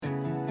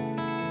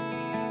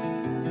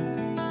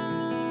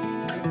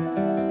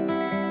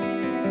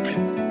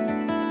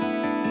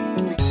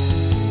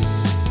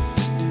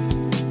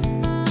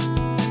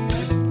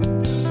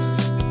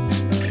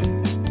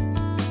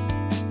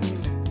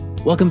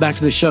Welcome back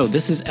to the show.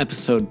 This is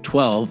episode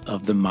 12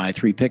 of the My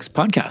Three Picks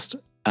podcast.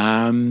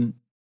 One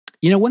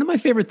of my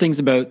favorite things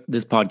about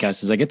this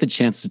podcast is I get the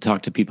chance to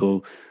talk to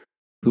people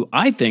who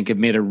I think have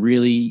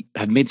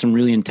made some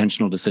really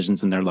intentional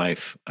decisions in their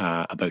life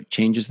about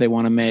changes they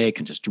want to make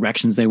and just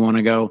directions they want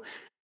to go.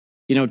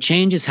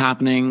 Change is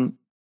happening,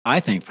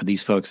 I think, for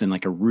these folks in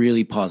like a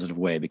really positive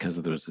way because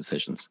of those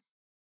decisions.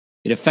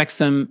 It affects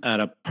them at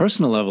a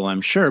personal level,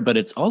 I'm sure, but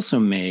it's also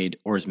made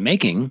or is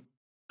making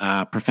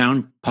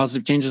profound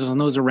positive changes on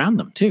those around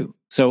them too.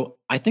 So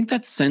I think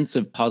that sense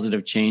of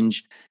positive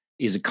change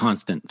is a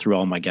constant through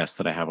all my guests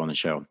that I have on the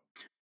show.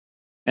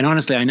 And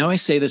honestly, I know I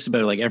say this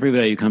about like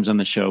everybody who comes on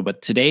the show,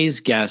 but today's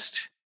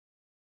guest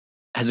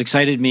has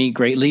excited me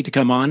greatly to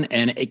come on,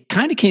 and it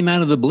kind of came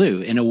out of the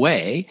blue in a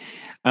way.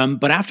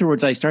 But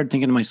afterwards, I started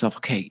thinking to myself,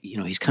 okay,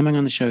 he's coming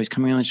on the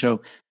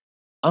show.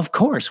 Of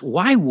course,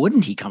 why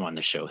wouldn't he come on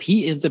the show?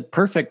 He is the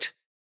perfect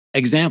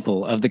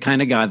example of the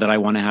kind of guy that I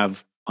want to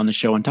have on the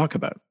show and talk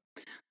about.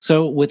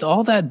 So with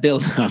all that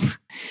build up,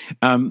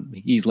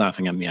 he's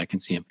laughing at me. I can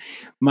see him.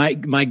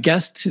 My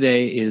guest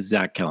today is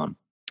Zach Kellum.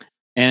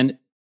 And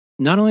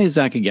not only is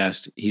Zach a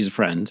guest, he's a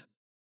friend.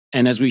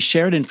 And as we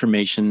shared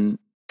information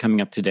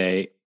coming up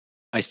today,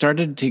 I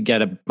started to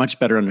get a much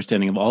better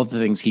understanding of all the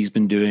things he's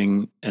been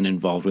doing and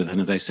involved with. And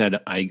as I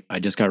said, I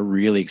just got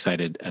really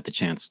excited at the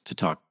chance to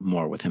talk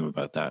more with him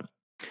about that.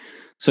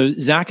 So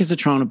Zach is a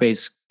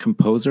Toronto-based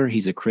composer.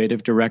 He's a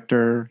creative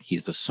director.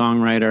 He's a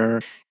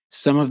songwriter.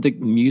 Some of the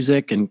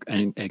music and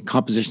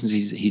compositions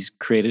he's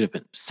created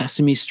at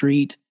Sesame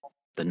Street,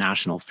 the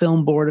National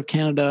Film Board of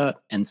Canada,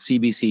 and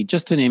CBC,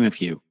 just to name a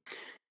few.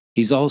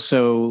 He's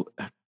also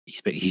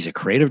he's a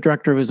creative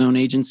director of his own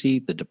agency,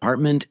 The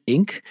Department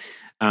Inc.,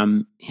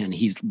 and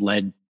he's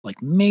led like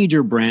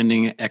major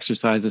branding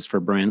exercises for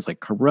brands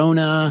like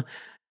Corona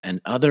and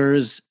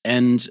others.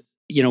 And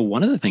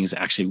one of the things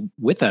actually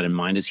with that in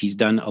mind is he's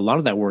done a lot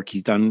of that work.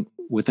 He's done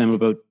with them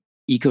about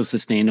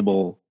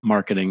eco-sustainable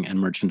marketing and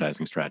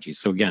merchandising strategies.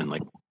 So again,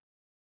 like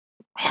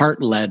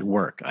heart-led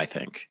work, I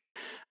think.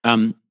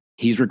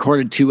 He's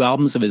recorded 2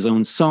 albums of his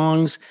own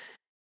songs,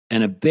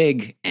 and a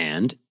big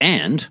and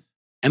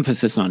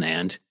emphasis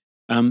on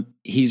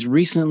he's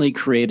recently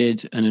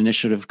created an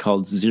initiative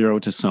called Zero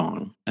to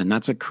Song, and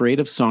that's a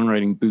creative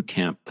songwriting boot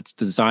camp that's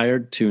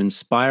desired to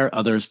inspire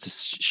others to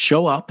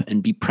show up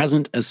and be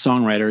present as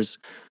songwriters,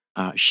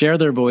 share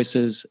their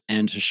voices,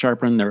 and to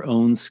sharpen their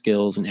own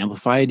skills and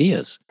amplify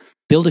ideas.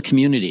 Build a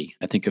community,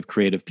 I think, of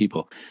creative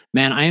people.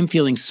 Man, I am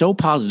feeling so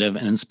positive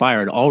and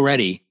inspired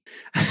already.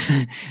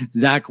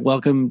 Zach,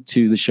 welcome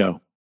to the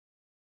show.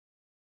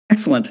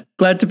 Excellent.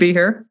 Glad to be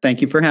here. Thank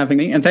you for having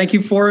me. And thank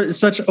you for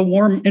such a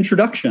warm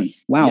introduction.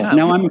 Wow. Yeah,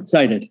 now I'm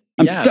excited.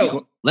 I'm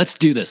stoked. Let's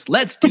do this.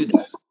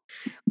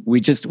 We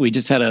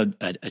just had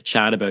a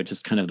chat about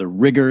just kind of the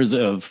rigors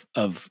of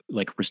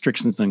like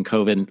restrictions on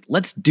COVID.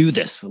 Let's do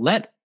this.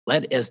 Let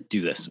us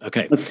do this.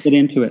 Okay. Let's get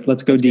into it.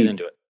 Let's deep. Get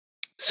into it.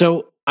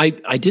 So I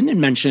didn't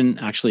mention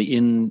actually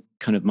in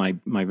kind of my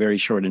very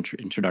short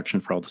introduction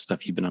for all the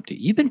stuff you've been up to.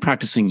 You've been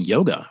practicing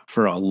yoga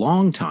for a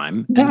long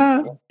time,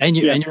 and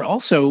you're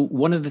also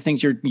one of the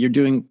things you're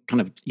doing.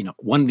 Kind of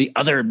one of the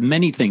other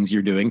many things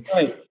you're doing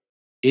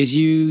is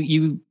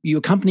you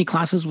accompany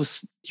classes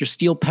with your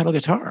steel pedal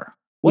guitar.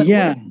 Tell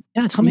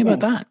me about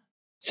that.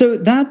 So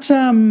that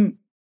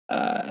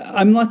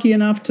I'm lucky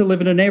enough to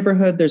live in a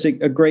neighborhood. There's a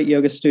great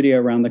yoga studio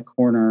around the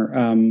corner,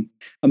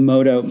 a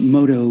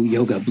Moto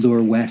Yoga,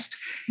 Bloor West,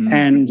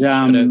 and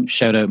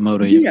shout out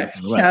Moto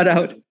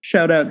Yoga.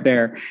 Shout out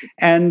there.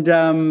 And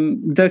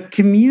the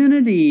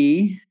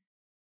community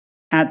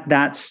at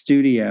that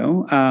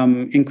studio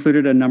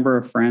included a number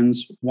of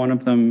friends. One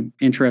of them,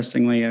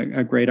 interestingly,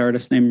 a great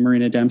artist named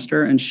Marina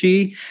Dempster, and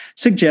she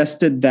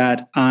suggested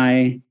that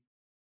I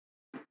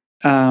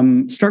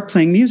start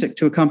playing music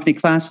to accompany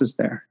classes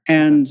there.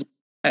 And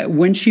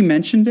when she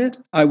mentioned it,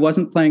 I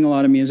wasn't playing a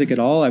lot of music at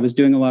all. I was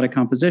doing a lot of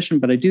composition,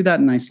 but I do that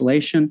in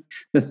isolation.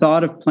 The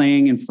thought of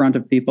playing in front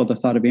of people, the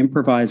thought of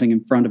improvising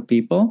in front of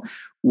people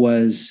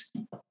was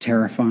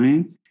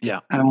terrifying. Yeah.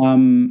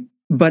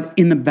 But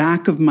in the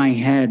back of my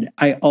head,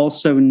 I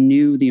also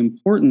knew the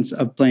importance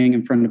of playing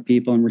in front of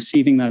people and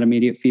receiving that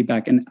immediate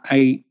feedback. And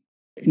I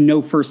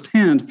know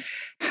firsthand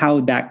how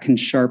that can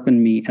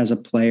sharpen me as a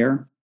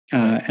player.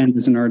 And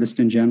as an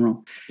artist in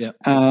general. Yeah.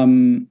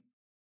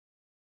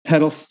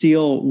 Pedal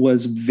steel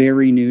was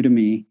very new to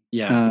me.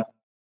 Yeah.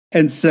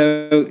 And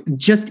so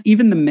just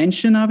even the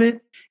mention of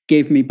it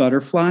gave me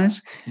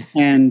butterflies.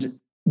 And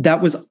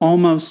that was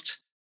almost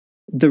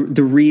the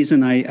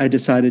reason I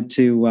decided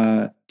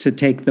to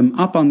take them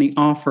up on the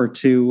offer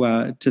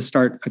to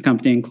start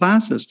accompanying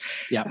classes.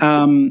 Yeah.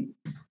 And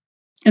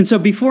so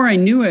before I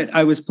knew it,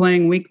 I was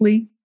playing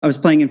weekly. I was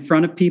playing in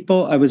front of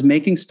people. I was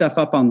making stuff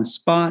up on the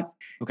spot.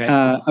 Okay.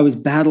 I was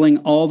battling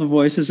all the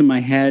voices in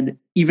my head,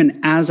 even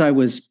as I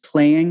was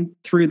playing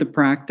through the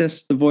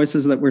practice, the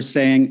voices that were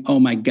saying, "Oh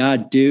my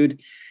God, dude,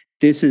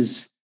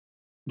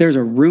 there's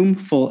a room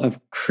full of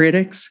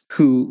critics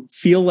who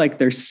feel like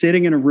they're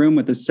sitting in a room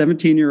with a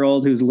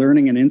 17-year-old who's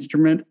learning an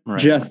instrument,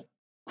 just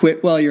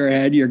quit while you're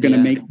ahead. You're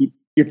going to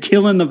you're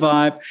killing the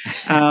vibe.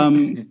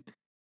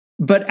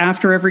 But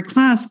after every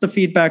class, the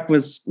feedback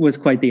was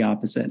quite the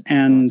opposite.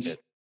 And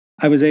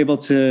I was able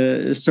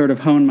to sort of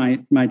hone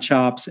my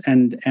chops.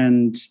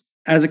 And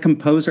as a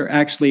composer,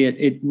 actually,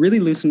 it really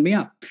loosened me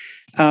up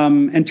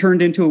and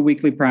turned into a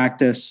weekly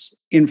practice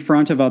in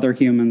front of other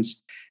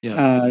humans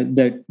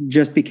that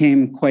just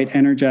became quite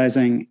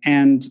energizing.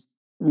 And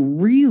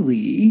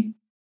really,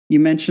 you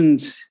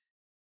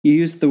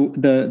used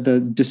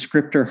the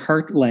descriptor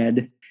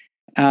heart-led.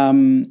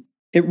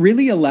 It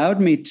really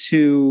allowed me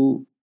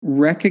to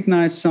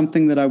recognize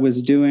something that I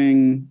was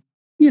doing,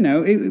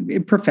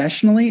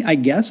 professionally, I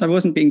guess. I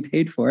wasn't being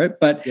paid for it,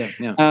 but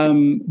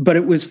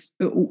it was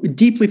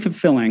deeply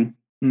fulfilling.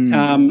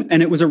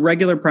 And it was a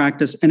regular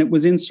practice, and it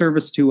was in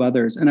service to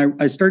others. And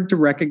I started to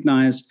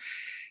recognize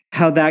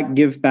how that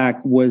give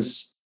back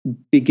was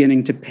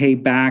beginning to pay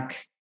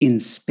back in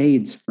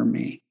spades for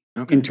me,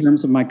 in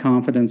terms of my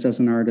confidence as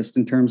an artist,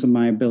 in terms of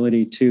my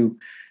ability to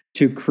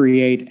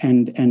create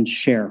and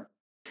share.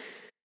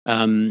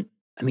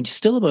 I mean,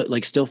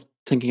 still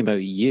thinking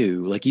about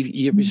you, like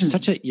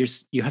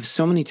you have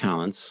so many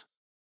talents.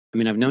 I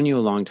mean, I've known you a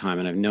long time,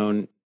 and I've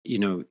known,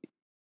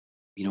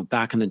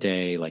 back in the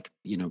day, like,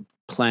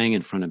 playing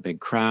in front of big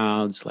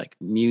crowds, like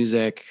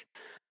music.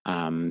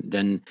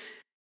 Then,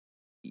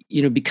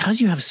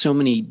 because you have so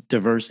many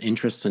diverse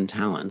interests and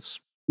talents,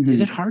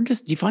 is it hard do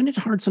you find it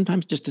hard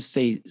sometimes just to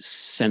stay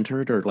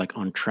centered or like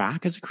on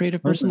track as a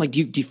creative person? Like,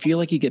 do you feel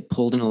like you get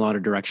pulled in a lot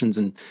of directions,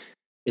 and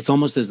it's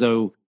almost as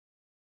though,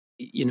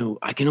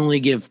 I can only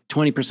give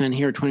 20%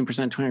 here,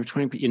 20%,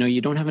 20%,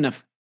 you don't have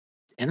enough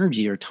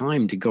energy or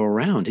time to go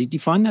around. Do you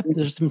find that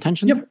there's some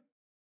tension there?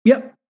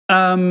 Yep.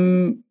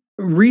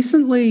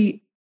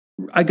 Recently,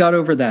 I got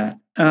over that.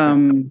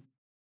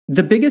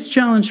 The biggest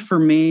challenge for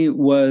me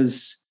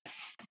was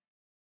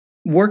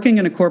working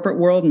in a corporate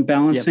world and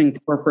balancing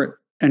corporate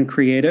and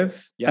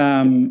creative.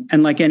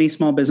 And like any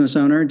small business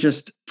owner,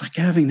 just like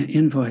having to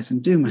invoice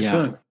and do my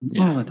book,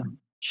 all of that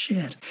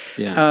shit.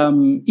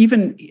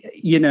 Even,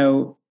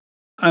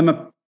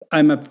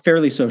 I'm a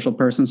fairly social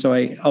person, so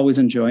I always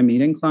enjoy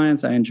meeting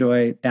clients. I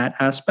enjoy that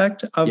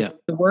aspect of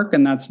the work,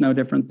 and that's no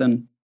different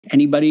than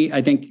anybody,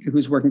 I think,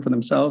 who's working for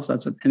themselves.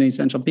 That's an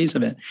essential piece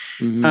of it.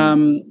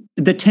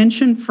 The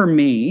tension for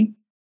me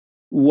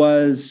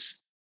was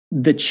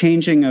the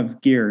changing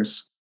of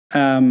gears,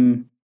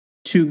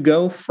 to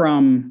go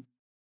from,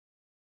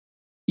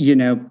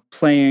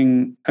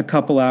 playing a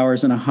couple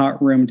hours in a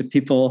hot room to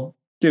people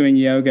doing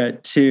yoga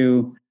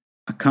to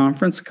a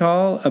conference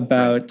call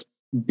about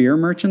beer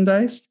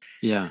merchandise.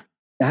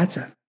 That's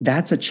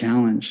a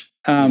challenge.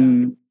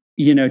 To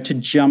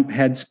jump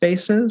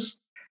headspaces.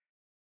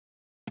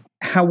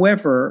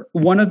 However,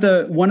 one of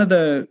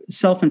the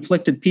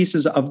self-inflicted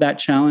pieces of that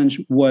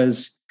challenge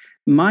was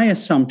my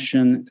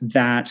assumption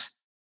that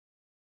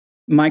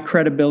my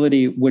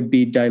credibility would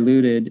be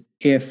diluted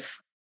if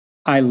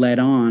I let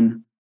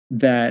on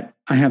that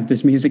I have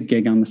this music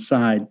gig on the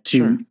side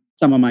to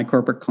some of my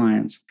corporate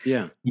clients.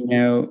 That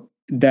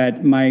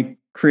my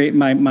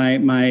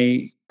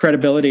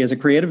credibility as a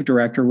creative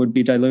director would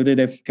be diluted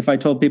if I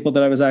told people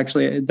that I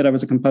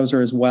was a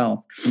composer as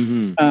well.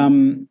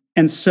 And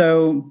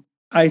so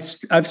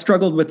I've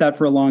struggled with that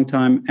for a long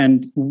time.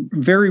 And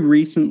very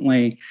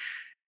recently,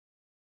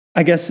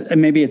 I guess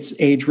maybe it's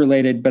age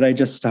related, but I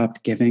just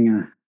stopped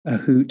giving a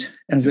hoot,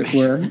 as it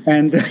were.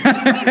 And,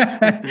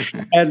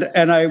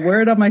 and I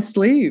wear it on my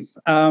sleeve.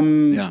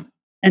 And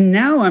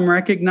now I'm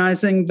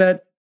recognizing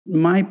that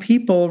my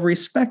people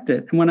respect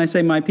it. And when I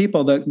say my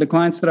people, the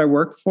clients that I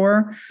work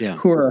for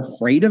who are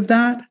afraid of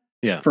that,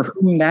 for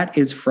whom that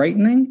is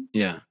frightening,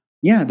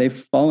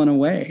 they've fallen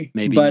away.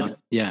 Maybe not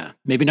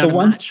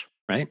a match,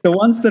 right? The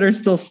ones that are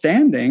still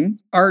standing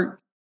are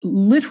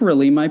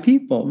literally my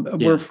people.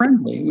 We're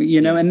friendly,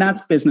 and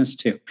that's business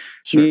too.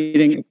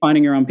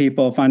 Finding your own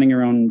people, finding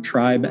your own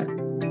tribe.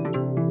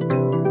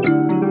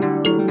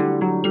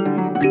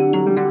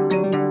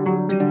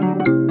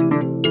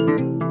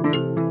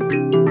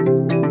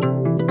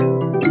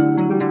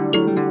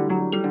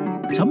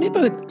 Tell me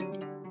about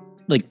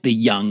like the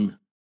young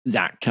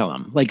Zach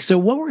Kellum. Like, so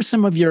what were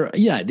some of the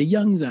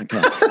young Zach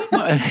Kellum?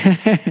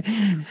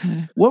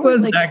 What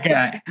was that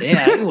guy?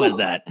 Yeah, who was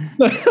that?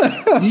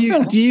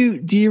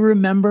 Do you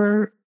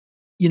remember,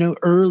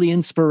 early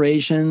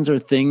inspirations or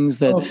things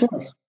that,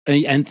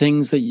 and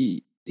things that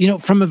you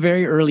from a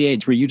very early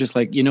age, were you just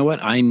like, you know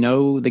what, I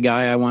know the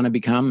guy I want to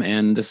become,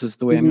 and this is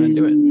the way I'm going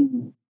to do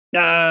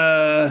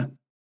it?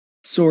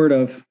 Sort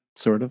of.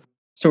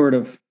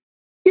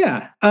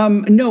 Yeah.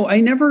 No, I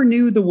never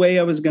knew the way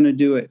I was going to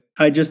do it.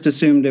 I just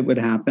assumed it would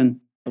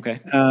happen. Okay.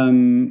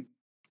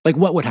 Like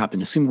what would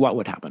happen? Assume what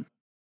would happen?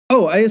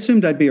 Oh, I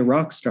assumed I'd be a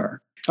rock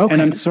star. Okay.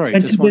 And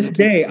to this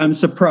day, I'm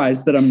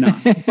surprised that I'm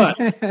not. But,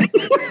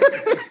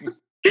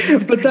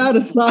 but that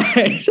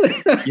aside,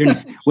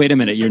 wait a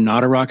minute. You're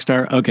not a rock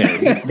star.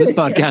 Okay. This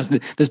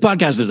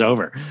podcast is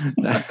over.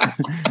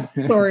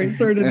 sorry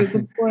to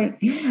disappoint.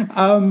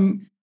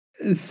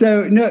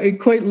 So no,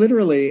 quite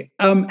literally.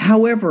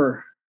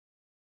 However,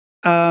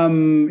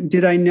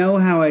 Did I know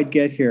how I'd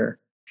get here?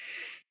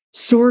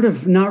 Sort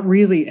of, not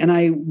really. And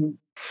I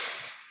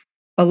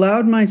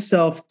allowed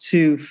myself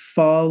to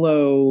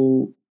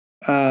follow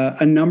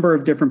a number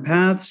of different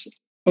paths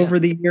over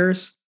the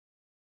years.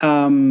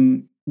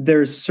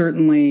 There's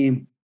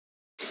certainly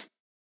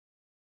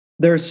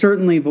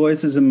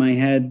voices in my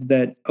head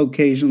that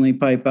occasionally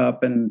pipe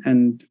up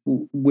and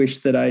wish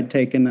that I'd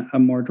taken a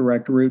more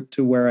direct route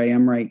to where I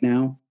am right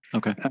now.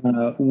 Okay.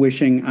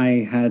 Wishing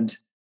I had,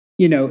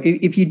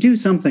 if you do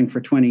something for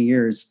 20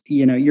 years,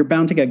 you're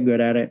bound to get good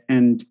at it.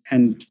 And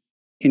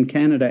in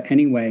Canada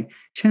anyway,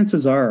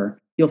 chances are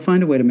you'll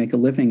find a way to make a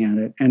living at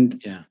it.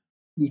 And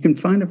you can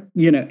find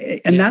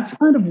that's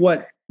kind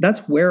of that's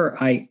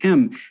where I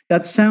am.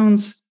 That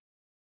sounds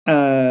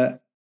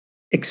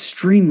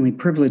extremely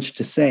privileged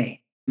to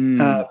say,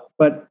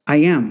 but I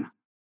am.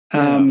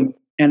 And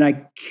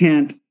I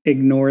can't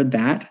ignore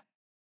that.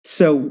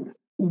 So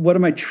what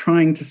am I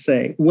trying to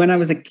say? When I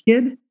was a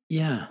kid?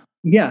 Yeah.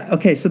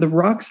 Okay. So the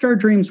rock star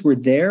dreams were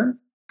there.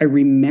 I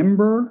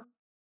remember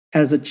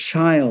as a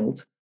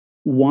child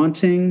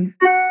wanting,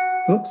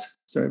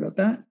 sorry about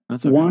that.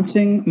 That's okay.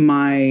 Wanting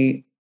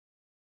my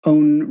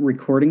own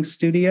recording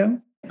studio.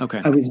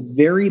 Okay. I was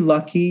very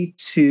lucky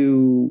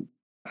to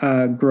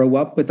grow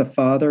up with a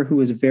father who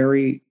was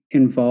very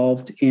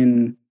involved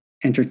in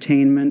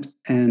entertainment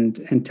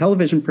and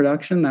television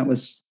production. That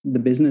was the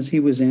business he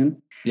was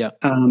in. Yeah.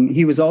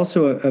 He was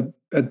also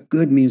a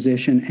good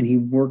musician, and he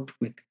worked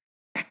with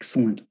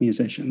excellent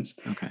musicians.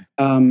 Okay.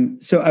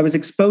 So I was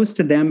exposed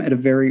to them at a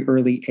very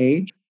early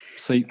age.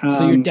 So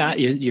your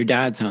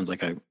dad sounds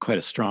like quite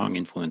a strong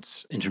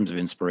influence in terms of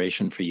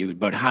inspiration for you.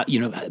 But how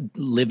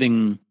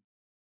living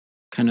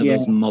kind of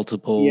those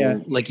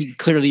multiple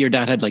clearly your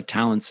dad had like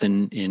talents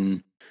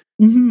in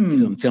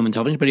film and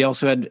television, but he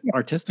also had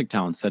artistic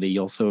talents that he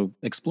also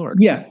explored.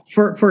 Yeah,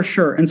 for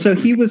sure. And so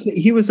he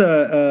was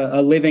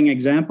a living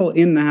example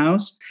in the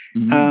house.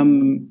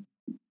 Mm-hmm.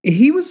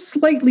 He was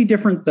slightly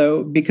different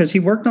though, because he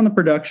worked on the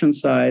production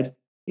side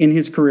in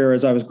his career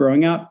as I was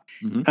growing up.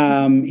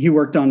 Mm-hmm. He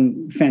worked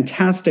on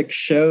fantastic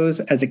shows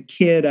as a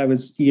kid. I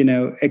was,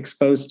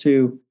 exposed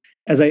to,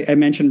 as I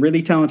mentioned,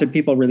 really talented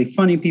people, really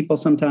funny people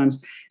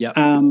sometimes. Yeah.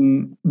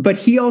 But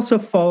he also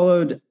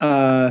followed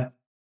a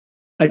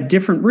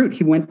different route.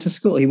 He went to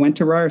school. He went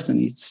to Ryerson.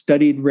 He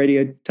studied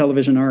radio,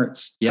 television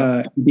arts,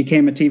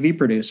 became a TV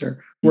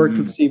producer, worked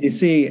with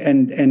CBC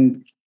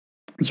and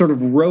sort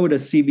of rode a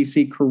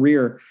CBC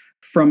career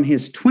from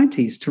his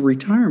 20s to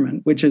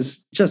retirement, which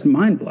is just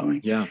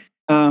mind-blowing. Yeah.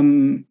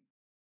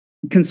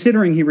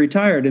 Considering he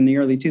retired in the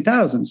early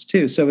 2000s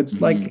too. So it's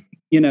like,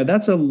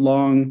 that's a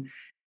long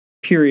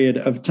period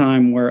of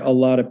time where a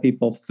lot of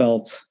people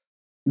felt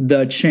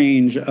the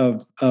change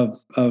of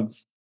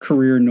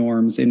career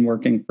norms in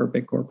working for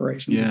big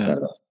corporations, et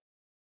cetera.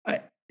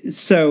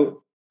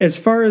 So as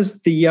far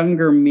as the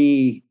younger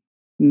me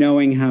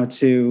knowing how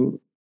to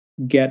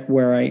get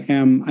where I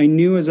am, I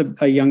knew as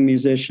a young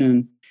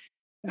musician,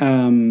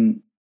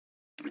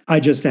 I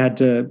just had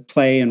to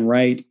play and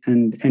write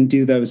and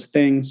do those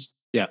things.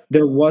 Yeah.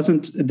 There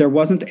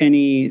wasn't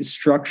any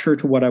structure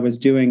to what I was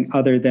doing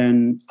other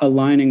than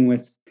aligning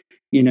with,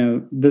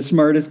 the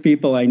smartest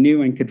people I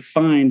knew and could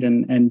find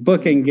and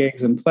booking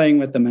gigs and playing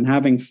with them and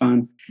having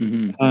fun.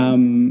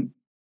 Mm-hmm.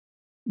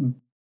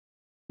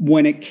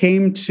 When it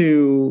came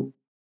to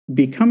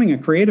becoming a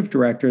creative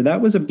director,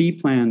 that was a B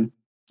plan.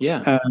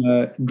 Yeah.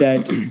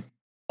 That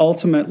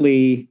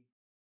ultimately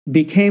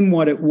became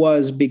what it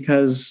was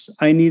because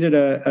I needed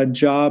a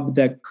job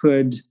that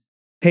could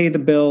pay the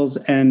bills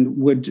and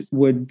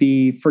would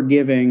be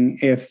forgiving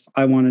if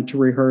I wanted to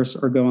rehearse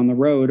or go on the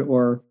road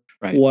or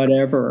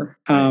whatever.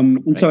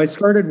 And so I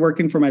started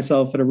working for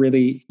myself at a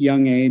really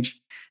young age,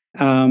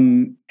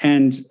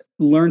 and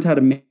learned how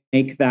to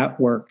make that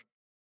work.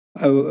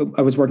 I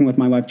was working with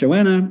my wife,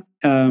 Joanna.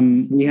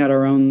 We had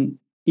our own,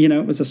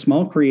 it was a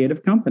small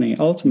creative company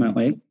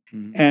ultimately.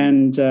 Mm-hmm.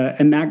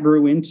 And that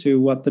grew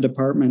into what the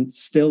department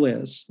still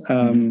is,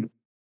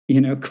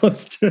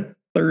 close to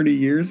 30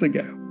 years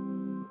ago.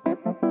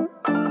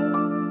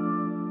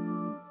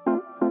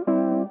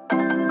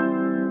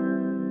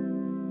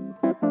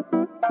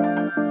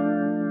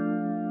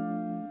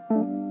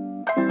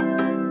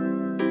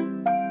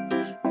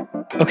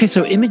 Okay,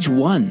 so image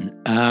one.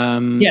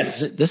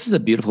 Yes. This is a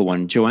beautiful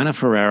one. Joanna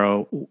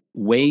Ferrero,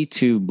 Way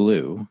Too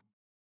Blue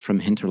from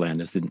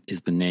Hinterland is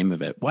the name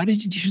of it. Why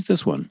did you choose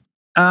this one?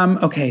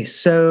 Okay,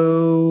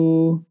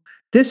 so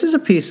this is a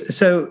piece.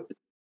 So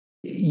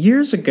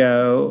years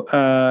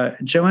ago,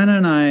 Joanna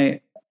and I,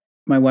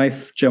 my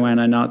wife,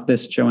 Joanna, not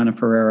this Joanna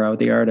Ferrero,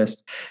 the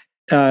artist,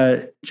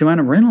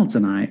 Joanna Reynolds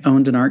and I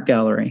owned an art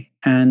gallery.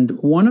 And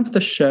one of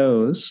the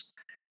shows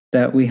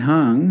that we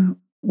hung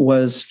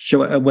was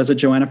a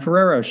Joanna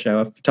Ferrero show,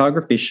 a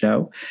photography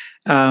show.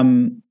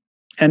 And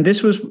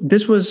this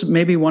was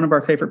maybe one of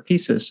our favorite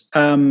pieces.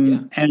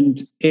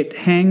 And it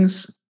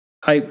hangs,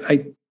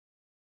 I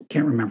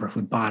can't remember if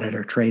we bought it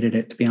or traded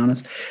it, to be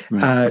honest,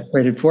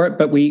 traded for it,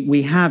 but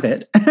we have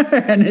it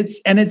and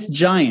it's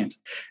giant.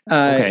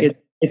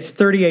 It's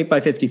 38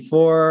 by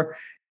 54.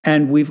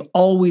 and we've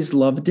always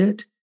loved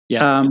it.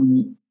 Yeah.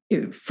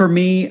 For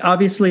me,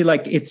 obviously,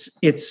 like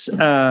it's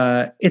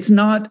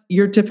not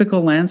your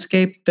typical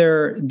landscape.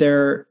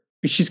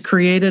 She's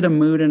created a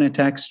mood and a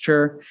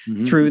texture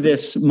through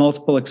this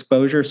multiple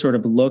exposure sort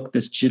of look,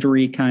 this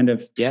jittery kind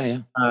of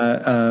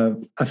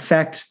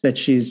effect that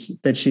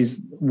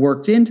she's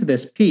worked into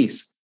this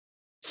piece.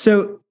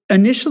 So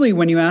initially,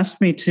 when you asked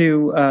me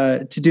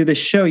to do this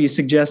show, you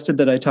suggested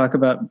that I talk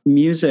about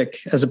music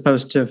as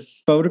opposed to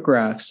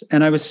photographs,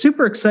 and I was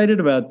super excited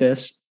about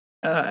this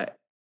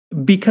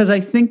because I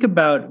think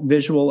about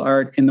visual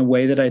art in the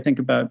way that I think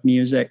about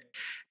music.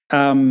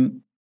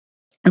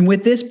 And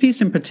with this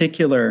piece in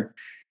particular,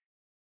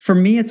 for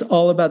me, it's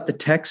all about the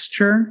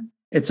texture.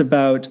 It's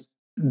about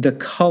the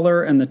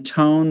color and the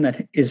tone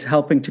that is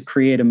helping to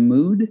create a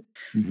mood.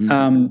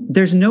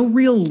 There's no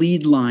real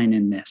lead line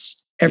in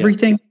this.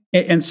 Everything,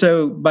 and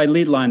so by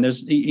lead line,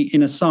 there's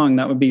in a song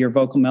that would be your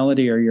vocal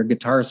melody or your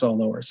guitar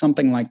solo or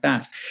something like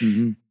that.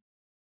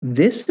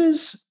 This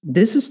is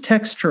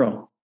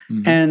textural,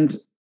 and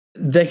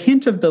the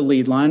hint of the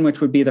lead line,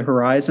 which would be the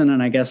horizon,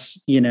 and I guess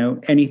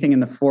anything in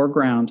the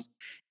foreground,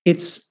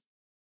 it's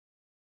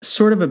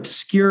sort of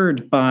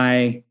obscured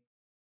by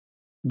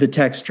the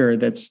texture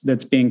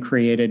that's being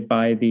created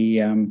by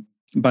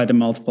the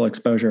multiple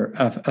exposure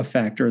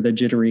effect or the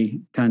jittery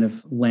kind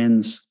of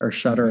lens or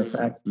shutter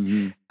effect.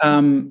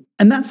 And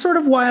that's sort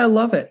of why I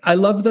love it. I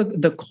love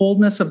the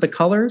coldness of the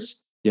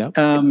colors.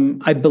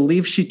 I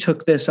believe she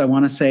took this, I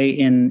want to say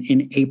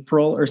in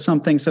April or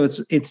something. So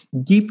it's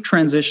deep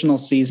transitional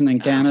season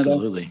in Canada,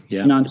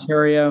 in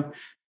Ontario.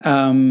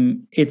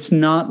 It's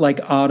not like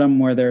autumn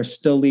where there are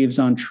still leaves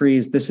on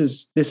trees. This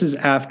is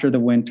after the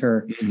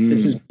winter.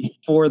 This is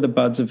before the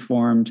buds have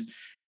formed.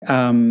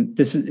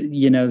 This is,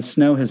 the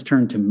snow has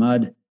turned to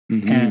mud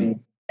and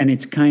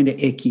it's kind of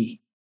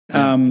icky.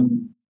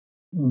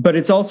 But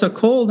it's also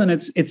cold, and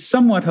it's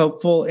somewhat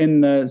hopeful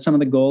in some of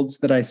the golds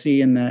that I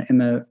see in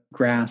the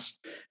grass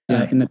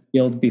in the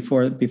field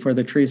before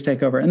the trees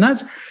take over. And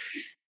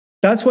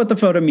that's what the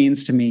photo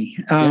means to me.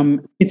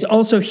 It's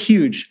also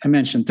huge. I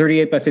mentioned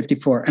 38 by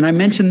 54. And I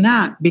mentioned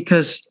that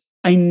because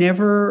I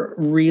never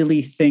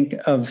really think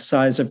of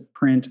size of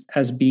print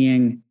as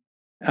being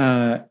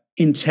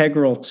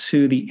integral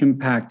to the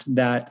impact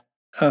that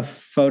a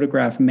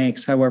photograph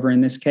makes. However,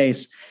 in this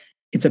case,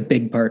 it's a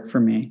big part for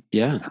me.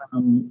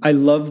 I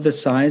love the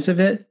size of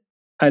it.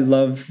 I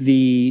love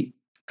the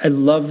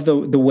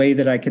way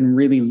that I can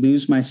really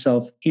lose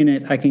myself in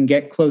it. I can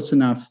get close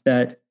enough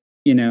that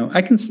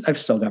I've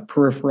still got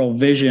peripheral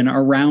vision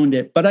around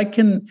it, but I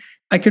can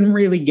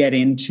really get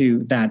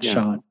into that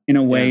shot in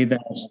a way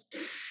that,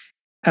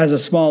 as a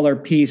smaller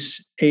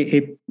piece,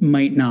 it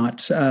might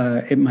not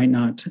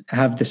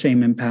have the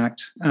same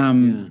impact.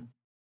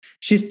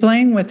 She's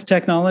playing with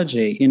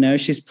technology,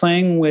 she's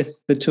playing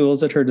with the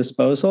tools at her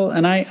disposal,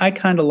 and I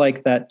kind of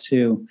like that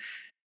too.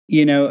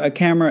 A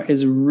camera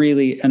is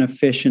really an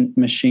efficient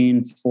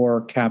machine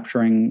for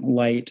capturing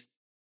light,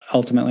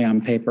 ultimately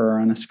on paper or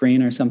on a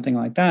screen or something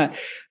like that.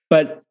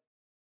 But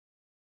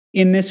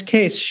in this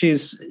case,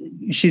 she's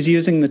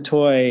using the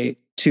toy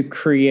to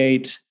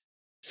create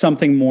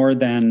something more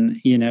than,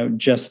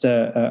 just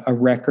a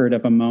record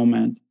of a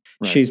moment.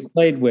 She's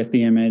played with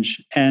the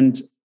image,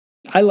 and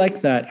I like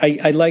that.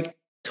 I like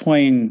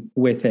toying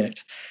with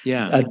it.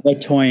 I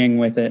like toying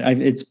with it.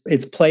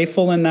 It's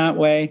playful in that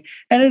way.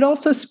 And it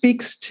also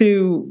speaks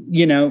to,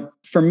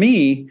 for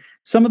me,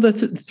 some of the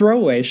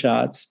throwaway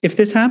shots. If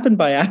this happened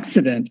by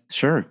accident,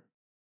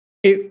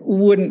 it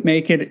wouldn't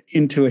make it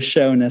into a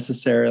show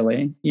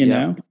necessarily.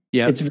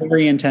 It's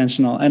very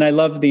intentional, and I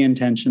love the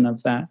intention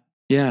of that.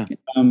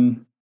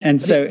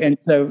 And so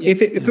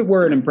if it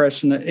were an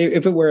impression,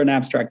 if it were an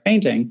abstract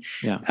painting,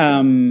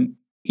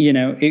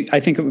 I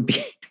think it would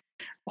be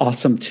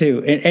awesome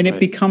too. And it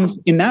becomes,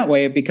 in that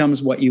way, it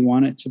becomes what you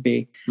want it to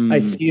be. I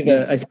see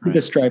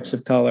the stripes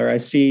of color. I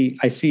see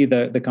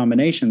the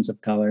combinations of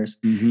colors.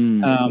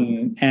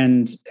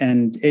 And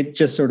it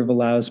just sort of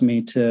allows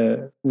me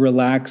to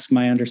relax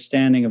my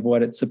understanding of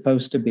what it's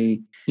supposed to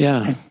be.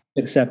 And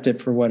accept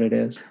it for what it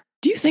is.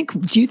 Do you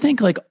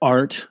think like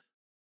art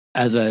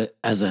as a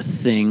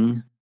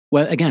thing,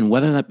 well, again,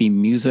 whether that be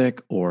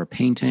music or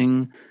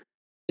painting,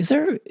 is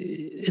there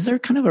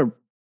kind of a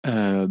I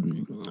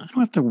don't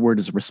know if the word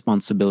is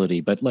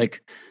responsibility, but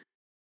like,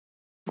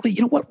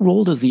 what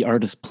role does the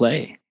artist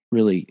play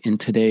really in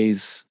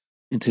today's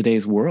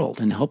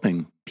world in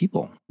helping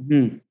people?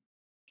 In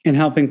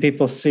helping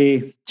people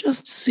see,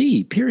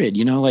 period.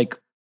 Like,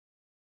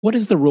 what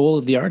is the role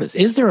of the artist?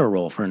 Is there a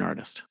role for an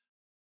artist?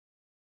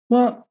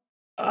 Well,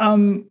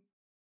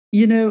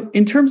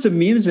 in terms of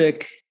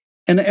music,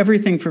 and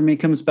everything for me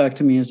comes back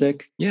to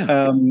music.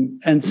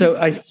 And so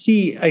I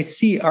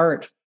see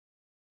art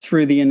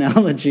through the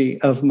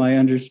analogy of my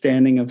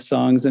understanding of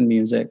songs and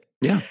music.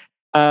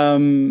 In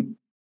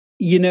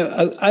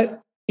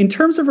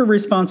terms of a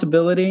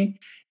responsibility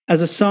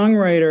as a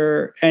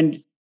songwriter,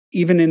 and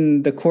even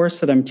in the course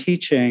that I'm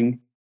teaching,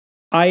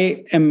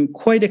 I am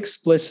quite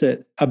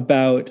explicit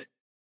about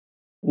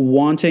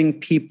wanting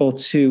people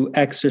to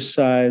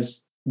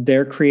exercise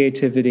their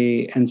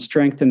creativity and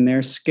strengthen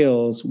their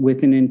skills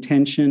with an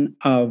intention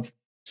of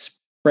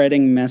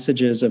spreading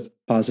messages of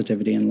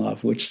positivity and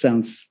love, which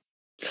sounds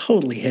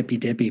totally hippy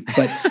dippy,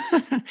 but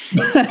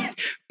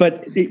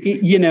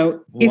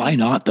why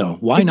not though?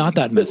 Why not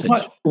that message?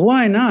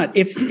 Why not?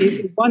 If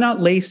why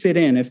not lace it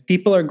in? If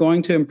people are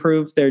going to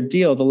improve their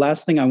deal, the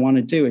last thing I want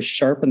to do is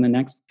sharpen the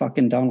next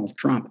fucking Donald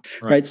Trump,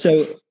 right?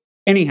 So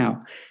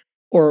anyhow,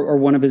 or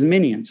one of his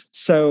minions.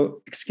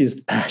 So excuse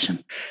the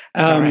passion,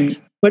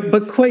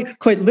 but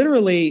quite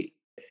literally,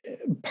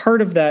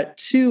 part of that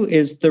too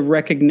is the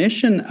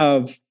recognition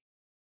of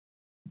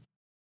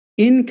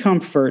in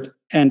comfort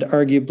and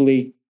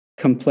arguably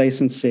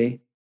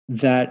complacency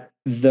that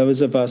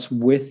those of us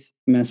with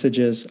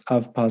messages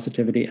of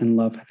positivity and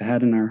love have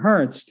had in our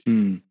hearts,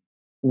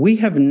 we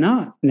have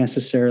not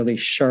necessarily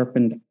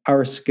sharpened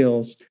our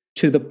skills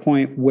to the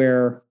point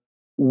where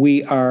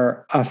we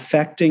are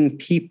affecting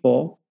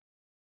people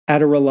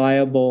at a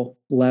reliable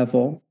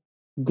level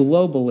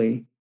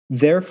globally,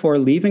 therefore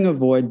leaving a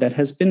void that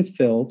has been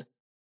filled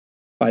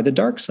by the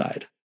dark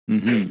side.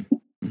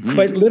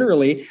 Quite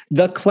literally,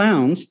 the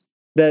clowns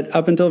that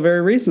up until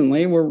very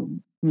recently were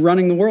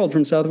running the world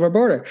from south of our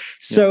border.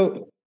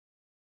 So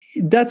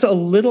that's a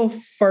little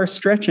far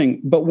stretching.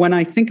 But when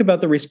I think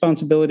about the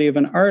responsibility of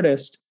an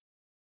artist,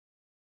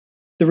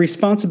 the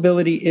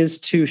responsibility is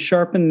to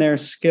sharpen their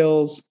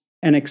skills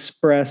and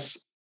express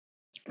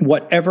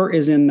whatever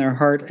is in their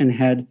heart and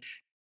head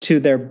to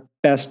their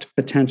best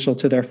potential,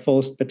 to their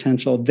fullest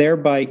potential,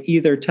 thereby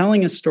either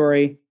telling a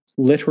story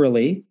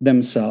literally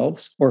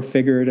themselves or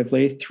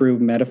figuratively through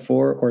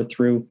metaphor or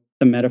through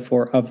the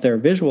metaphor of their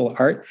visual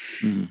art.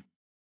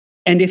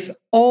 And if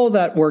all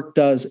that work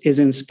does is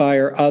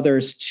inspire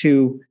others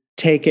to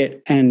take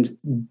it and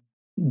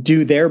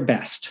do their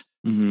best,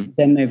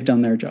 then they've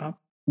done their job.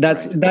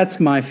 That's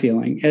my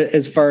feeling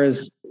as far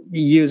as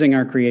using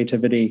our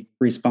creativity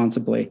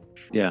responsibly,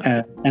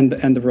 and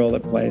the role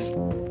it plays.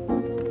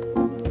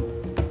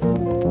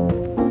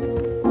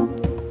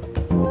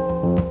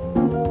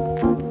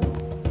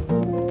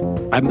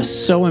 I'm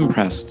so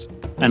impressed,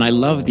 and I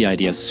love the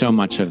idea so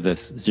much of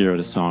this Zero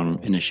to Song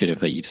initiative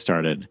that you've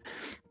started.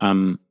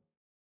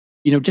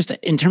 Just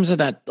in terms of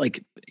that,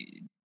 like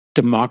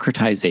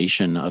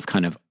democratization of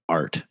kind of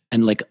art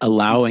and like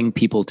allowing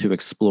people to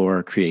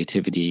explore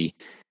creativity,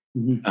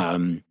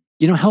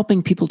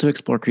 helping people to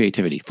explore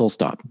creativity, full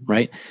stop,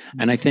 right?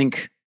 And I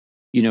think,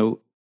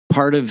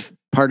 part of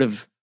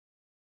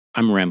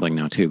I'm rambling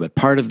now too, but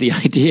part of the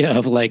idea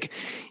of like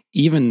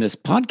even this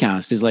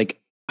podcast is like,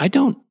 I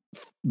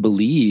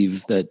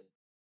believe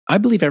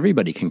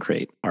everybody can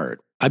create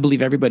art. I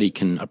believe everybody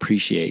can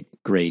appreciate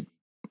great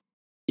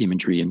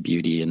imagery and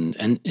beauty,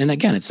 and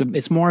again,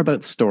 it's more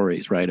about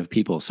stories, right, of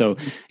people. So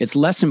it's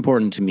less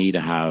important to me to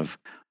have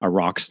a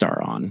rock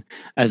star on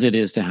as it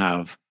is to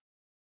have,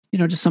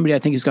 just somebody I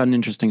think who's got an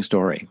interesting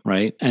story,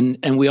 right? And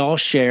we all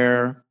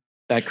share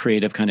that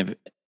creative kind of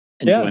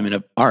enjoyment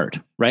of art,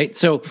 right?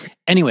 So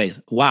anyways,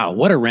 wow,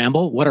 what a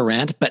ramble, what a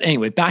rant. But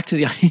anyway, back to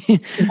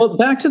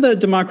the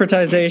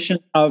democratization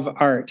of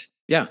art.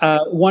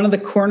 One of the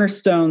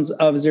cornerstones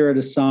of Zero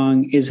to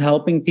Song is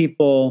helping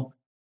people.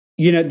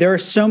 There are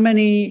so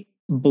many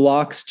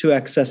blocks to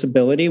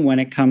accessibility when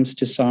it comes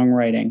to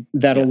songwriting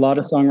that a lot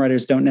of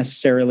songwriters don't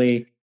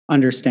necessarily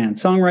understand.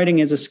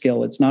 Songwriting is a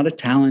skill. It's not a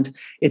talent.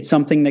 It's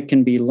something that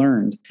can be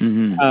learned.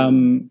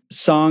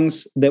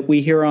 Songs that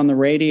we hear on the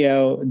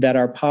radio that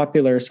are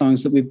popular,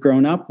 songs that we've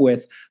grown up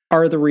with,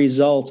 are the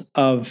result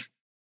of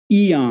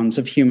eons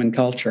of human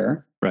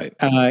culture. Right.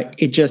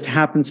 It just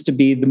happens to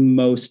be the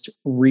most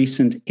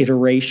recent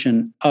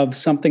iteration of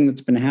something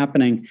that's been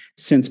happening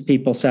since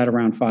people sat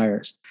around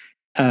fires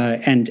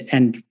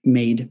and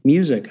made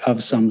music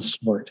of some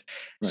sort.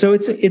 Right. So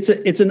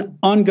it's an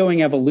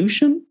ongoing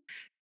evolution.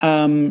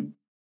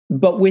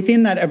 But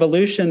within that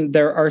evolution,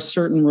 there are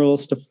certain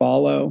rules to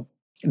follow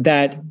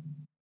that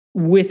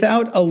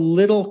without a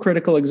little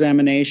critical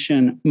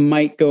examination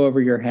might go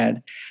over your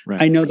head.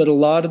 Right. I know that a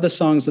lot of the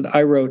songs that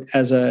I wrote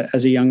as a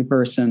young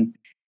person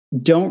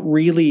don't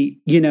really,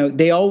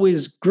 they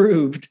always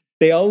grooved.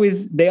 They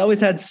always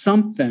had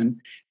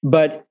something,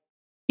 but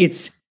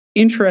it's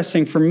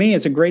interesting for me.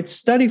 It's a great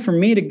study for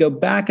me to go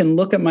back and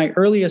look at my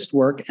earliest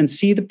work and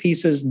see the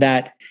pieces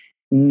that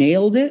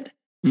nailed it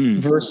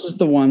versus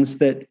the ones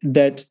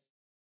that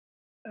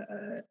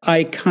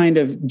I kind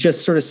of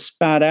just sort of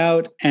spat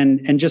out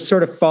and just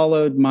sort of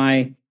followed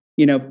my,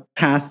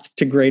 path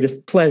to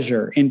greatest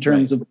pleasure in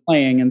terms of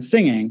playing and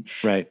singing.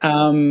 Right.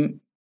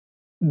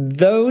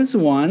 Those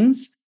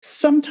ones,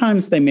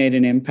 sometimes they made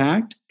an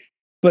impact,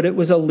 but it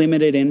was a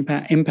limited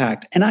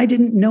impact. And I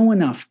didn't know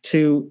enough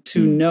to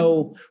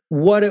know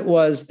what it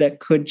was that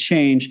could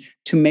change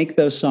to make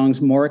those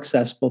songs more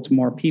accessible to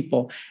more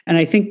people. And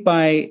I think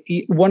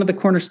one of the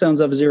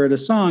cornerstones of Zero to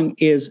Song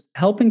is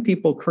helping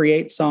people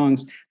create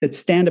songs that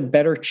stand a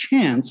better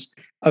chance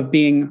of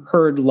being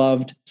heard,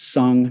 loved,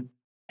 sung,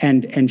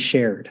 and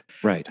shared.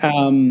 Right.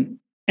 And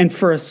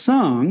for a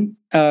song,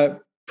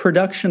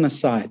 production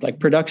aside, like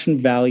production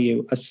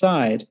value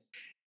aside,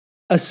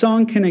 a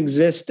song can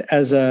exist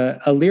as a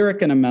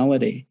lyric and a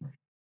melody.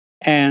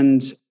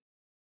 And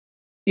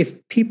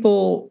if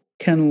people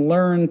can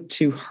learn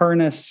to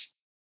harness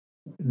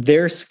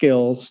their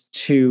skills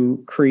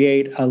to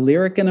create a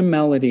lyric and a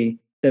melody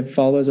that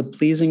follows a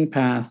pleasing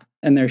path,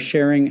 and they're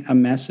sharing a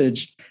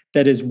message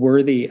that is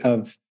worthy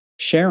of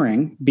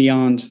sharing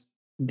beyond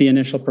the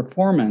initial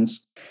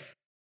performance,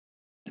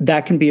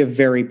 that can be a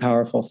very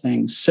powerful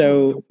thing.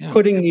 So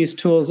putting these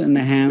tools in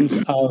the hands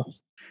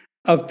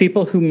of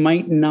people who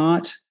might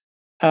not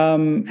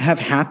have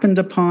happened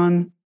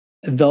upon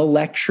the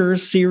lecture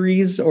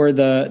series or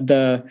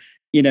the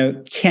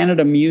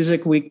Canada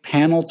Music Week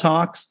panel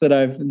talks that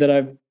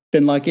I've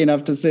been lucky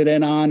enough to sit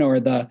in on, or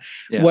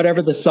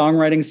whatever the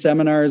songwriting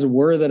seminars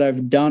were that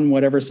I've done,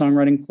 whatever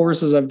songwriting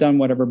courses I've done,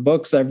 whatever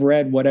books I've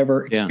read,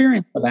 whatever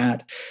experience I've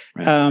had.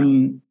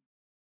 Right.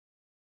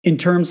 In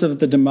terms of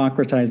the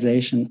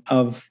democratization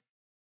of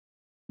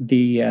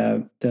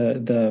the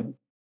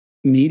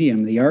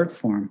medium, the art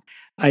form,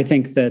 I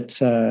think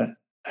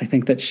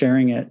that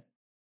sharing it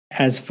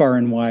as far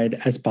and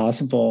wide as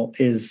possible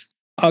is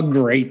a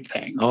great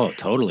thing. Oh,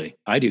 totally.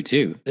 I do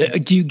too.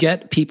 Do you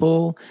get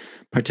people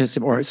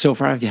participate, or so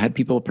far have you had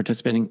people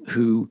participating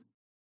who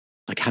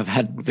like have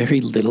had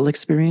very little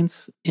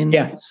experience in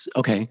this?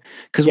 Okay.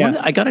 Because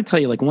I got to tell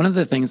you, like one of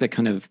the things that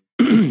kind of,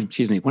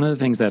 excuse me, one of the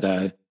things that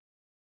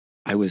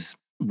I was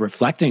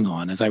reflecting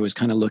on as I was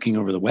kind of looking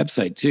over the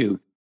website too,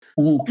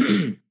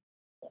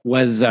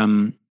 was,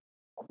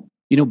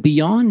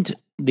 beyond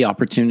the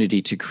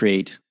opportunity to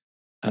create,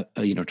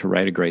 to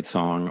write a great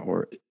song,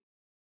 or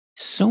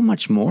so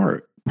much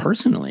more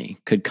personally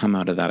could come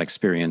out of that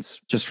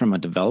experience just from a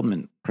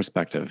development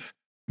perspective.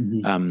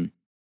 Mm-hmm.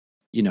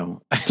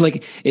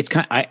 Like it's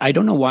kind of, I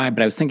don't know why,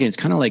 but I was thinking it's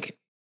kind of like,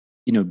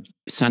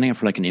 signing up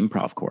for like an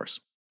improv course,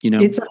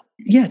 It's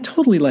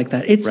totally like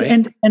that. It's right?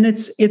 and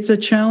it's a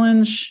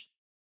challenge.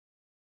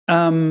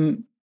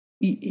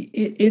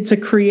 It's a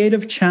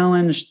creative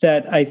challenge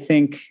that I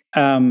think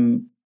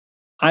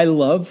I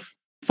love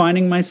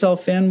finding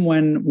myself in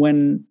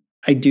when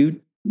I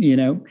do,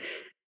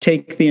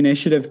 take the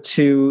initiative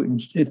to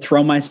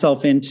throw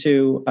myself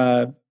into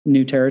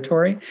new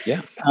territory.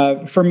 Yeah.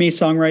 For me,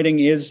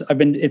 songwriting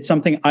it's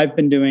something I've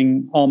been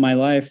doing all my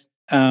life,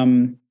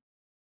 or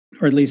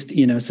at least,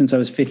 since I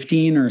was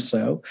 15 or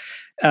so.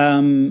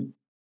 And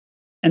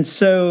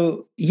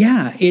so,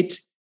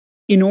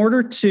 in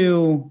order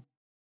to,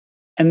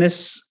 and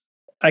this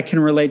I can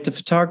relate to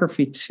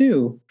photography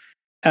too.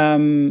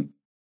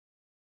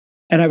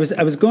 And I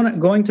was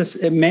going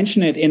to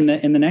mention it in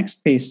the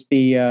next piece,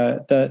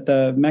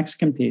 the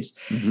Mexican piece.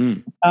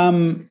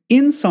 Mm-hmm.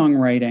 In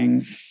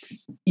songwriting,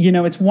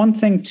 it's one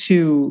thing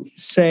to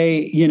say,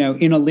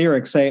 in a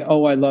lyric, say,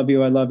 "Oh, I love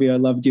you, I love you, I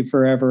loved you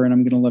forever, and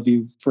I'm going to love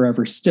you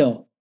forever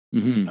still."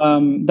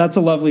 Mm-hmm. That's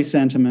a lovely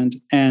sentiment,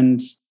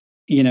 and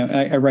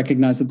I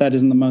recognize that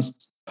isn't the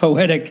most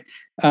poetic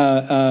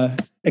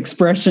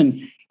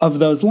expression of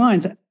those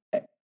lines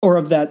or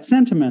of that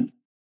sentiment.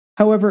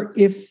 However,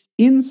 if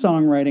in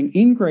songwriting,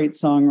 in great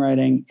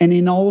songwriting, and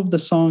in all of the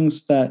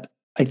songs that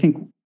I think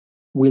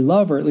we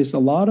love, or at least a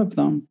lot of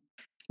them,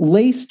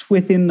 laced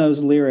within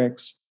those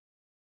lyrics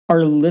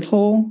are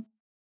little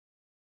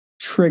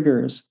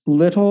triggers,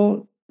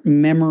 little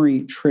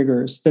memory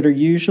triggers that are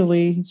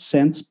usually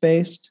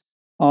sense-based.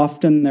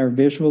 Often they're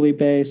visually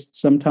based.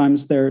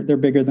 Sometimes they're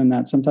bigger than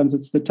that. Sometimes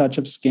it's the touch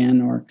of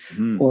skin or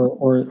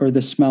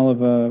the smell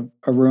of a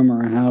room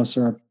or a house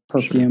or a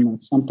perfume or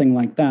something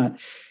like that.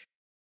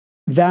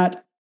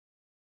 That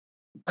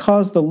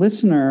cause the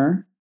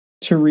listener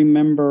to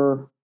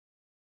remember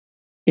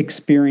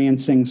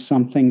experiencing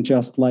something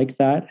just like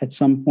that at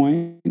some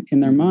point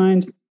in their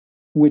mind,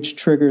 which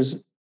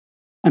triggers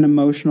an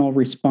emotional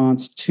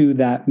response to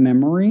that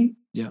memory.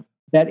 Yeah.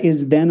 That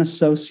is then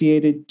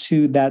associated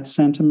to that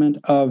sentiment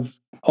of,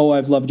 "Oh,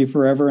 I've loved you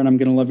forever and I'm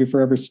going to love you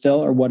forever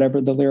still," or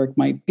whatever the lyric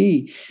might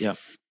be. Yeah.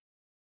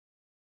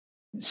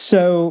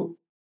 So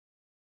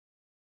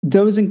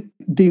the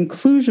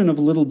inclusion of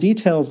little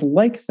details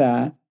like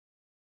that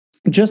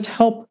just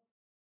help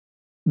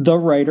the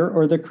writer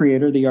or the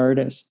creator, the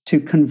artist, to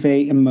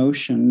convey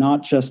emotion,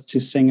 not just to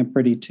sing a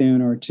pretty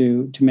tune or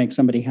to make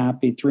somebody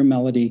happy through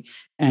melody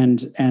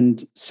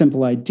and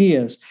simple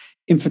ideas.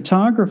 In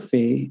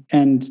photography,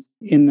 and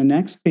in the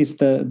next piece,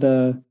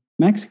 the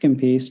Mexican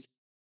piece,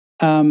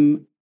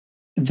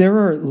 there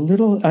are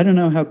little, I don't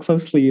know how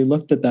closely you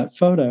looked at that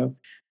photo,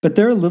 but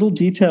there are little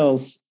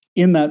details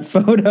in that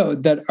photo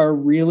that are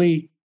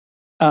really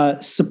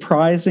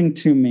surprising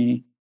to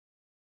me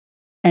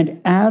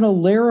and add a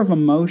layer of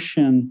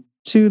emotion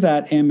to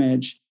that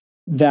image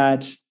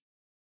that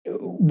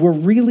were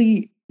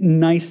really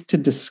nice to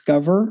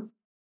discover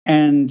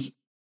and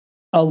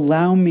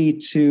allow me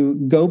to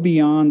go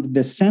beyond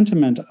the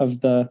sentiment of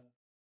the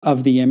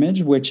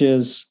image, which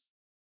is,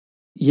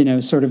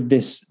 sort of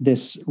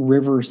this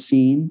river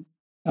scene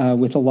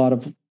with a lot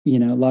of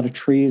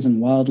trees and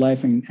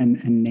wildlife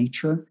and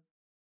nature.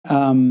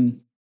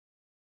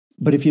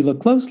 But if you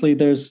look closely,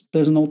 there's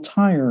an old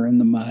tire in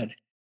the mud.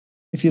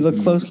 If you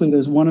look closely,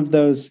 there's one of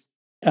those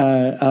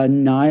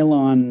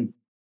nylon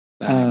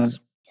Bags.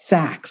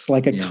 sacks,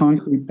 like a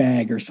concrete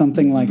bag or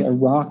something like a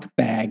rock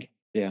bag,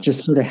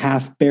 just sort of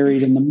half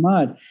buried in the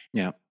mud.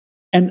 Yeah.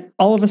 And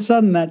all of a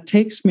sudden that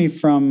takes me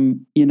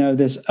from,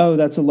 this,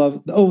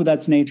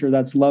 that's nature,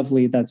 that's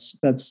lovely,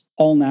 that's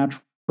all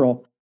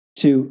natural,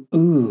 to,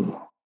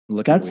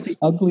 that's the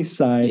ugly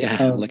side.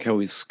 Yeah, look how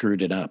we've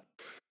screwed it up.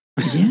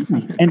 Yeah.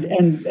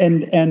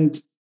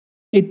 And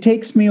it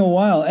takes me a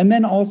while. And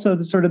then also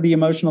the sort of the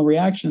emotional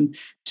reaction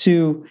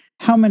to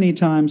how many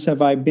times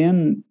have I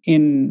been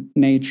in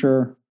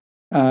nature,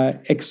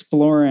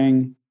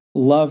 exploring,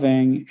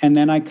 loving, and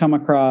then I come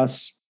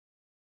across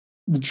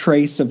the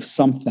trace of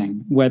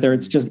something, whether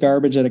it's just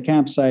garbage at a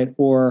campsite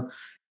or,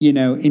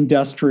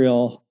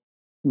 industrial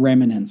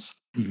remnants.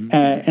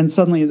 And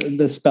suddenly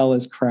the spell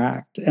is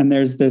cracked, and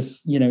there's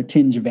this,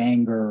 tinge of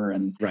anger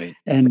and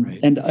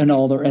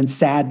all the and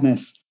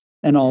sadness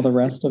and all the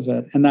rest of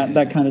it, and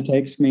that kind of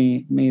takes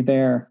me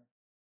there.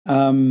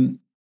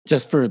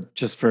 Just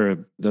for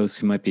those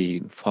who might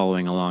be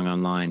following along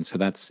online, so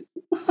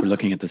we're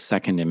looking at the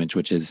second image,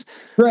 which is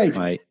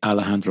by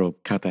Alejandro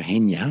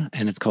Cartagena,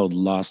 and it's called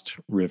Lost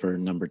River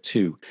Number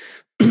 2.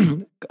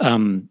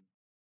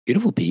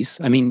 Beautiful piece.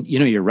 I mean,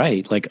 you're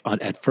right. Like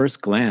at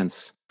first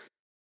glance,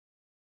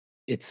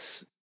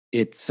 it's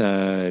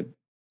I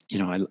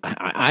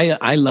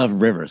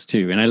love rivers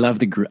too, and I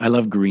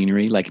love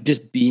greenery. Like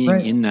just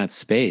being in that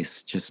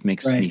space just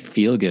makes me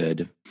feel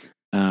good.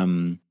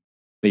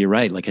 But you're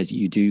right. Like as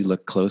you do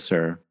look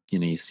closer,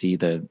 you see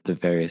the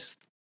various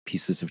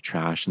pieces of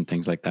trash and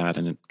things like that,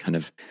 and it kind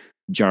of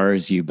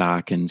jars you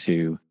back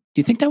into.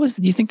 Do you think that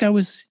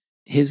was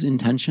his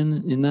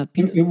intention in that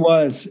piece? It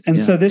was.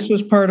 And so this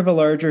was part of a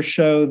larger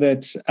show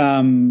that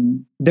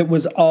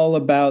was all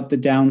about the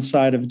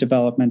downside of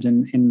development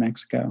in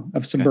Mexico,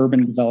 of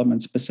suburban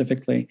development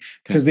specifically,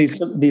 because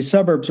these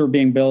suburbs were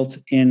being built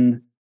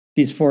in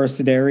these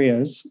forested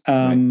areas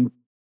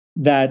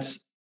that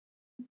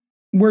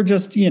were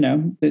just,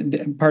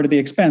 part of the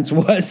expense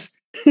was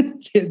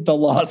the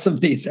loss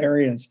of these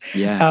areas.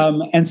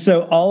 And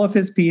so all of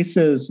his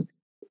pieces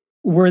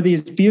were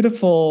these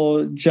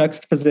beautiful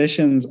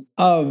juxtapositions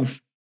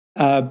of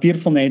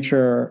beautiful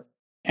nature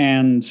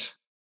and,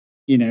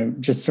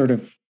 just sort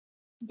of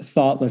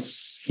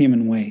thoughtless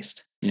human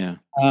waste. Yeah.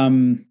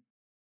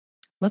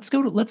 Let's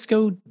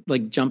go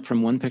like jump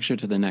from one picture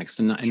to the next.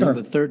 And I know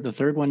the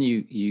third one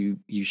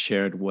you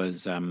shared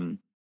was a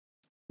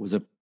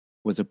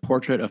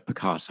portrait of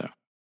Picasso.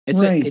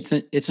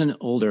 It's an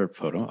older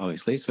photo,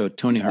 obviously. So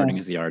Tony Harding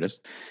is the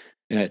artist.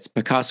 It's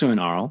Picasso in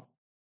Arles.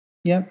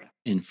 Yep.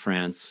 In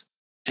France.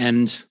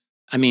 And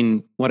I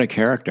mean, what a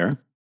character,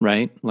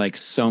 right? Like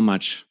so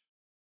much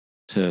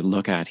to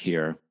look at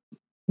here.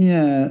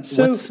 Yeah.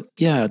 So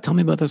tell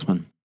me about this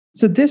one.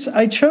 So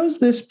I chose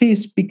this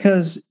piece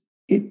because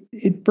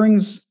it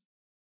brings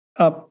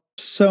up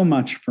so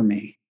much for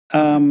me.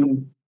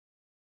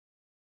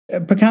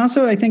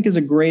 Picasso, I think, is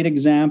a great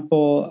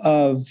example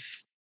of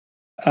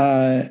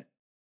a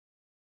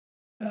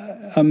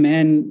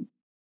man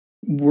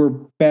we're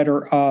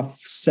better off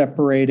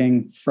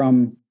separating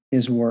from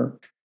his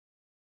work.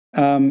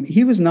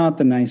 He was not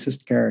the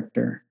nicest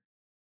character.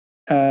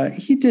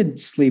 He did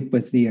sleep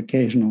with the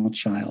occasional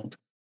child.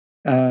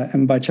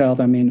 And by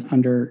child, I mean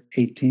under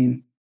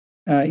 18.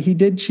 He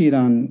did cheat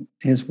on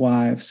his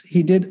wives.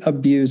 He did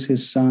abuse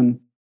his son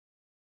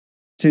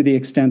to the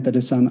extent that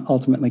his son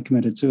ultimately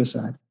committed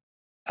suicide.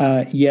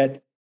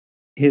 Yet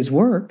his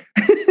work,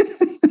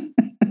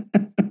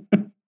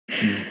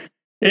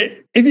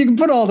 if you can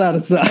put all that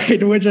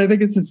aside, which I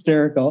think is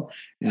hysterical,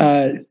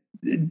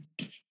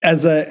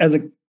 as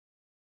a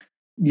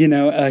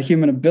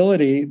human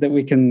ability that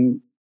we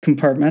can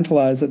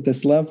compartmentalize at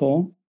this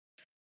level,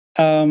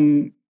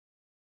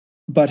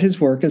 but his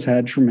work has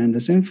had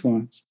tremendous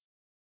influence.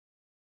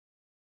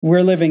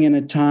 We're living in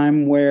a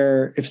time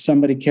where if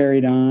somebody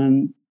carried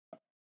on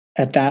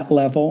at that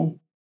level,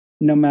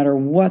 no matter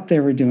what they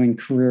were doing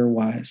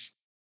career-wise,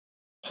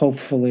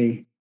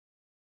 hopefully,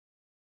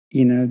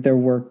 their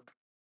work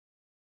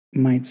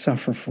might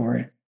suffer for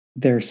it.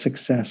 Their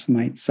success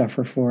might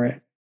suffer for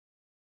it.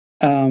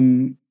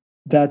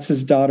 That's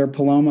his daughter,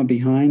 Paloma,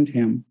 behind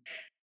him.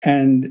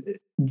 And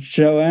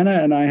Joanna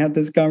and I had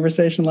this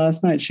conversation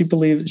last night. She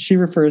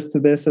refers to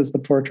this as the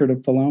portrait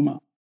of Paloma.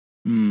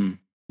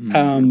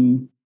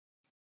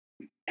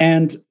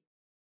 And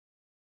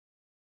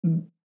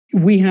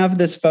we have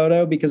this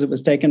photo because it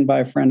was taken by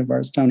a friend of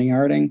ours, Tony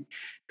Harding,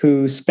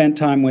 who spent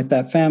time with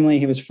that family.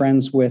 He was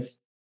friends with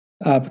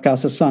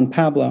Picasso's son,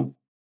 Pablo.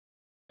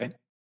 Okay.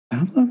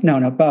 Pablo?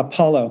 No,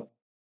 Paulo.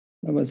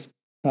 That was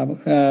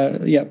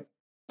Pablo.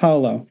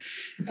 Paulo.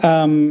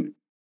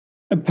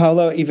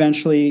 Paulo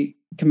eventually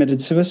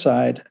committed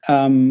suicide.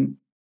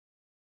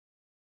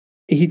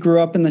 He grew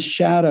up in the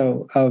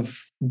shadow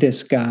of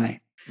this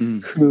guy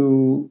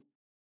who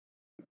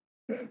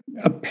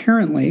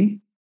apparently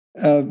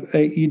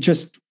he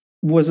just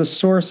was a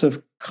source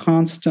of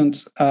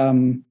constant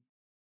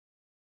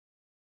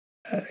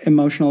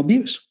emotional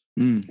abuse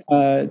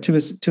to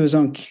his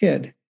own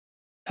kid.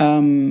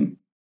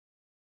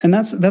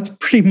 that's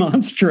pretty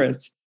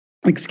monstrous.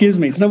 Excuse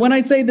me. So when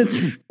I say this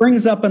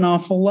brings up an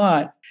awful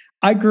lot,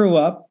 I grew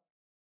up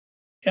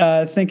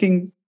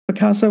thinking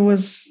Picasso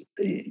was,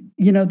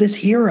 this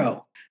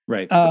hero.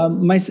 Right.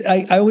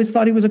 I always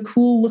thought he was a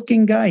cool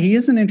looking guy. He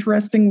is an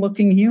interesting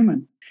looking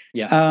human.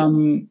 Yeah.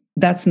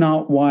 That's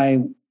not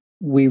why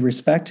we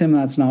respect him.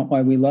 That's not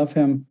why we love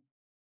him.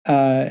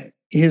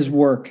 His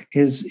work,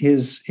 his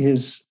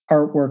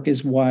artwork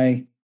is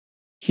why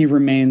he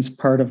remains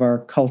part of our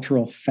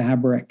cultural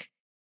fabric.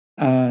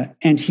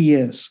 And he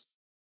is.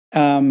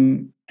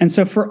 And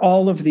so for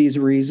all of these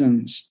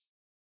reasons,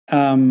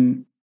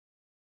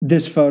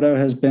 this photo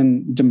has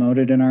been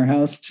demoted in our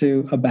house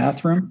to a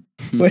bathroom,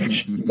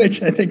 which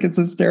I think is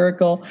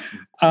hysterical.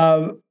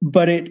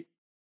 But it,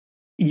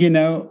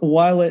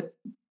 while it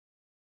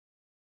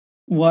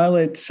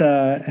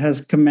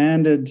has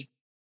commanded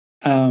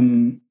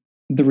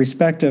the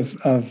respect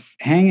of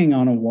hanging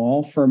on a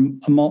wall for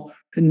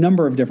a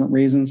number of different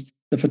reasons,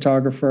 the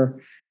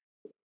photographer,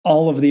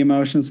 all of the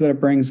emotions that it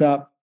brings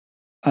up,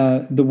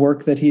 the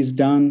work that he's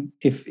done,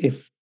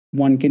 if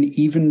one can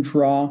even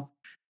draw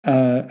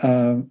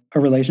a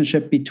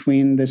relationship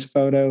between this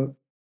photo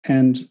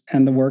and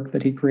the work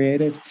that he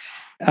created,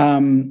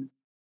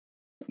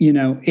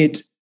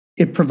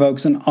 it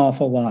provokes an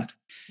awful lot,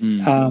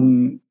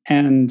 and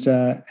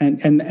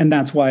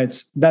that's why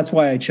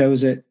I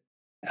chose it.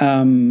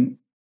 To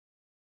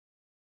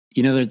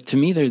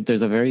me,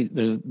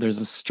 there's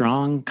a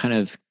strong kind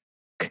of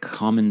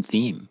common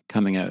theme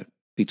coming out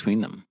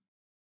between them,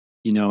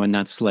 and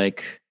that's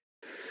like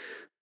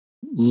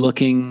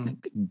looking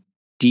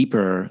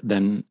deeper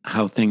than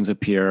how things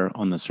appear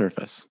on the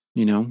surface,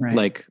 Right.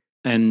 like,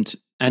 and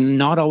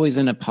not always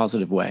in a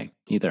positive way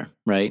either,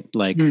 right?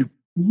 Like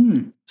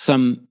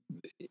some,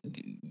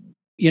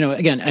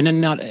 again, and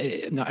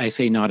then I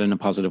say not in a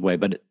positive way,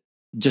 but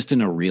just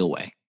in a real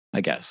way,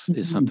 I guess,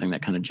 is something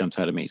that kind of jumps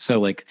out at me. So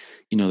like,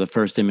 the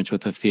first image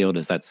with the field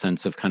is that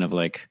sense of kind of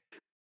like,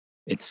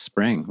 it's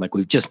spring, like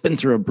we've just been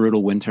through a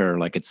brutal winter,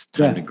 like it's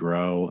time to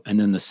grow. And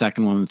then the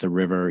second one with the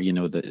river,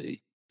 the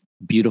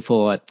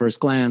beautiful at first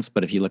glance,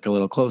 but if you look a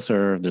little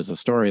closer, there's a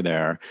story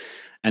there.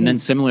 And then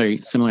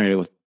similarly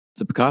with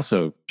the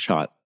Picasso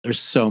shot, there's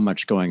so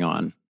much going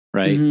on,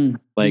 right?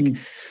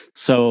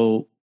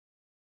 So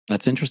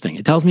that's interesting.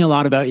 It tells me a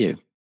lot about you.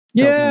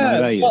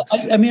 Well,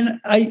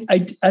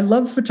 I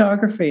love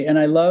photography, and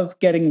I love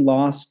getting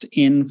lost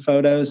in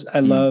photos. I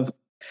love,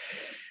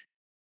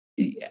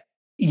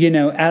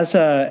 as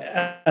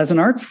an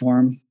art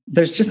form,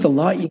 there's just a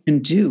lot you can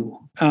do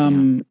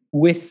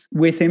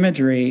with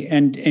imagery,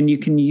 and you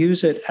can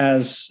use it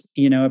as,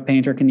 a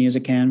painter can use a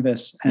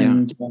canvas,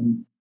 and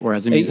or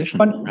as a musician,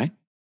 right?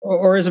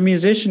 Or as a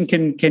musician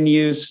can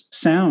use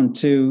sound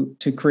to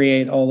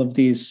create all of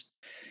these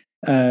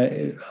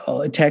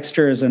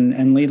textures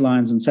and lead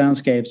lines and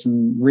soundscapes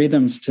and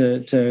rhythms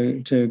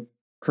to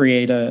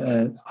create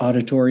a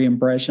auditory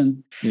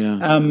impression.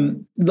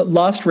 The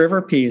Lost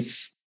River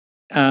piece,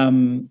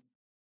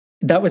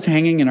 that was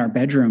hanging in our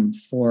bedroom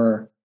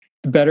for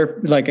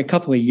like a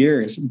couple of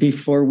years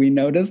before we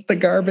noticed the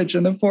garbage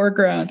in the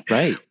foreground.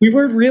 Right. We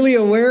weren't really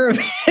aware of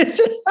it.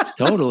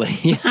 Totally.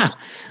 Yeah.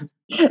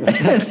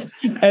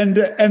 and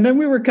then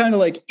we were kind of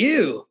like,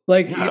 ew,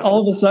 like all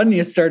of a sudden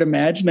you start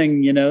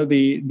imagining,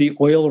 the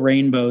oil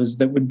rainbows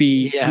that would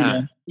be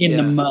in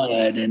the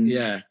mud, and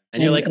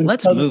you're like,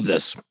 let's move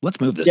this. So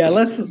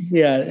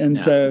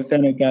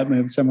then it got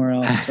moved somewhere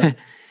else.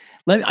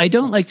 I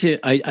don't like to.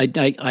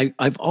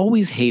 I've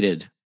always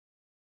hated.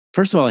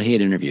 First of all, I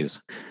hate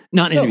interviews.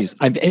 Not interviews.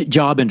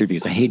 Job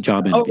interviews. I hate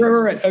job interviews.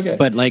 Oh, right. Okay.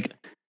 But like,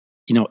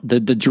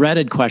 the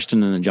dreaded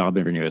question in the job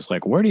interview is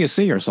like, where do you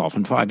see yourself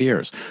in 5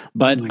 years?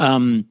 But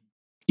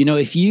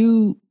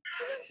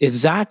if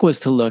Zach was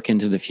to look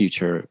into the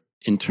future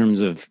in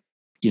terms of,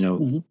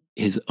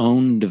 his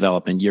own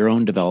development, your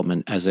own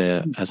development as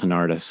an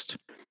artist,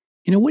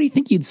 what do you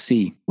think you'd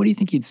see? What do you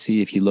think you'd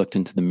see if you looked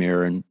into the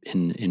mirror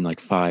in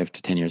like 5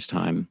 to 10 years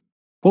time?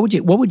 What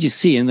would you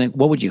see? And then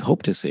what would you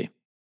hope to see?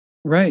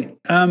 Right.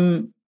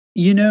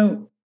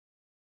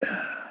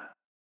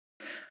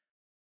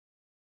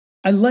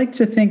 I like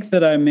to think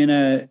that I'm in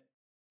a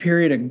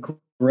period of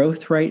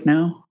growth right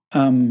now.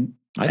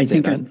 I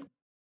think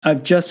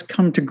I've just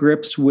come to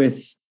grips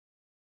with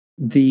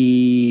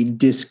the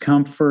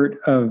discomfort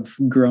of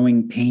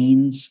growing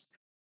pains,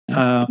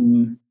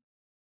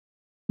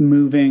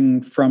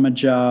 moving from a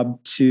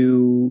job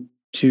to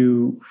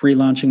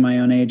relaunching my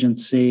own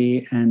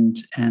agency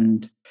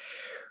and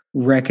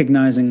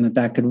recognizing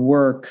that could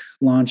work,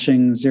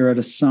 launching Zero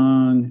to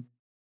Song,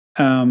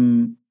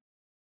 and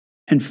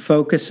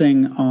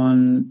focusing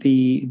on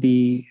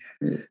the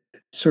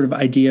sort of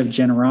idea of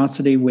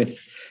generosity with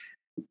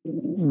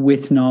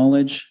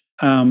knowledge.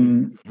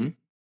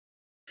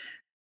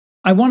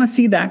 I want to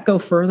see that go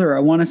further.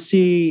 I want to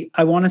see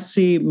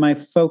my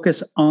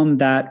focus on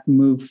that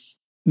move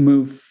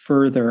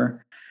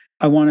further.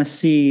 I want to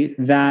see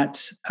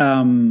that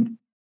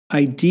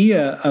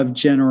idea of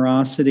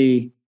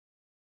generosity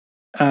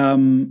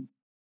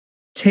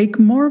take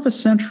more of a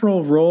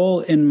central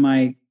role in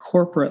my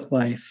corporate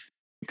life.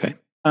 Okay.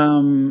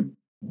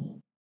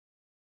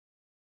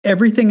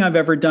 Everything I've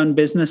ever done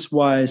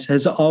business-wise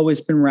has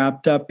always been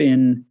wrapped up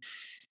in,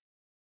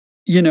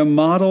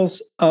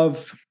 models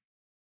of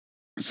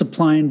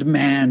supply and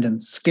demand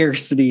and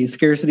scarcity.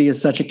 Scarcity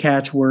is such a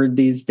catchword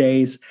these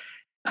days.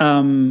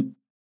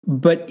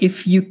 But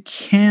if you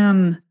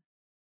can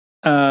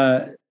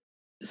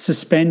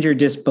suspend your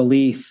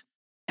disbelief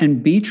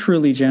and be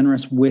truly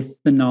generous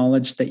with the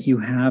knowledge that you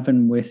have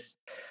and with,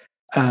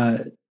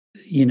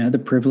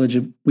 the privilege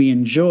we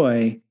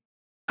enjoy,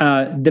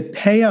 the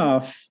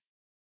payoff,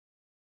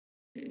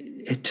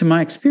 to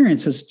my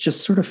experience, has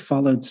just sort of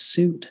followed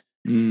suit.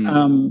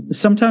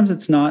 Sometimes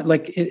it's not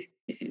like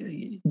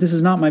this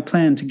is not my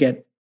plan to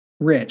get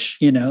rich,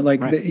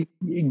 right.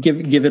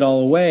 Give it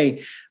all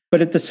away.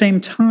 But at the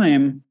same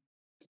time,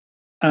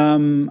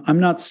 I'm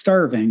not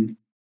starving.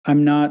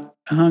 I'm not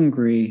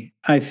hungry.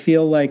 I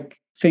feel like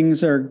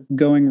things are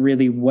going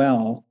really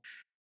well.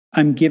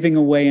 I'm giving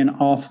away an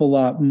awful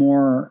lot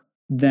more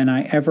than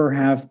I ever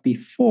have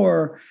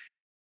before.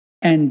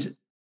 And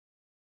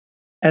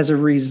as a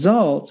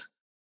result,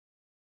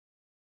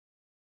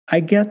 I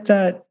get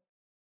that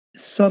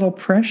subtle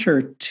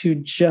pressure to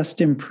just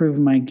improve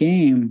my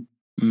game,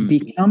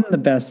 become the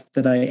best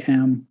that I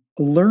am,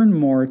 learn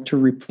more to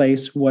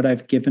replace what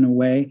I've given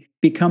away,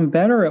 become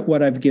better at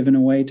what I've given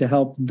away to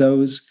help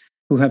those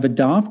who have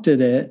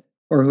adopted it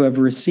or who have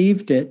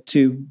received it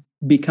to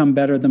become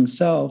better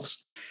themselves.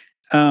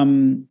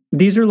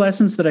 These are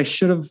lessons that I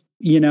should have,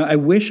 I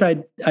wish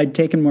I'd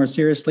taken more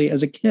seriously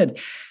as a kid.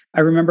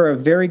 I remember a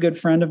very good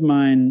friend of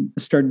mine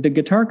started a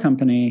guitar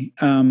company,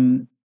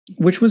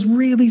 which was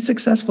really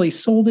successful. He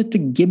sold it to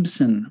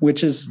Gibson,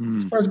 which is,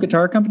 as far as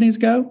guitar companies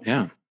go,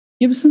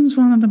 Gibson's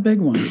one of the big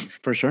ones.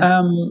 For sure.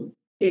 At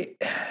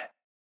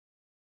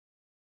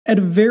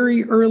a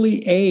very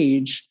early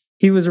age,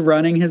 he was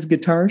running his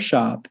guitar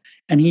shop,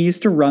 and he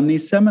used to run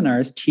these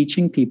seminars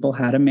teaching people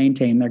how to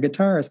maintain their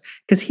guitars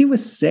because he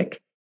was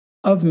sick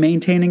of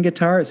maintaining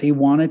guitars. He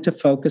wanted to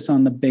focus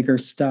on the bigger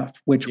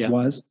stuff, which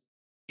was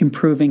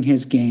improving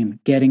his game,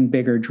 getting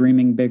bigger,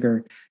 dreaming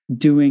bigger,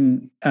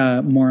 doing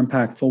more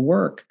impactful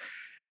work.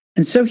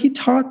 And so he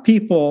taught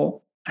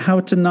people how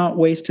to not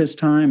waste his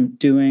time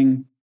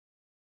doing,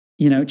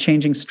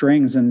 changing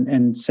strings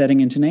and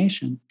setting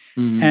intonation.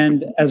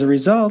 And as a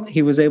result,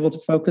 he was able to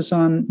focus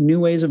on new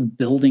ways of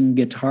building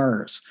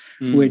guitars,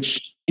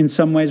 which in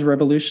some ways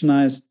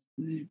revolutionized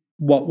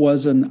what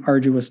was an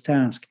arduous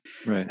task.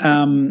 Right.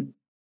 And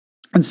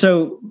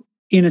so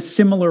in a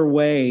similar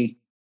way,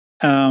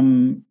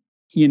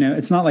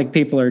 it's not like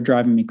people are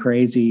driving me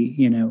crazy,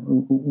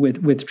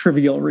 with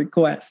trivial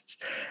requests.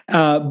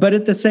 But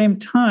at the same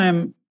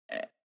time,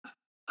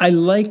 I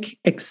like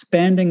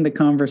expanding the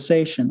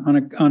conversation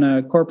on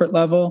a corporate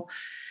level.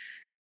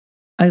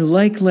 I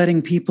like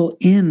letting people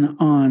in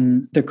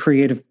on the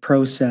creative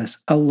process,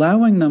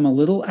 allowing them a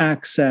little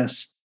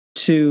access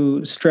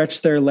to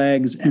stretch their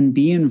legs and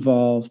be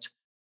involved,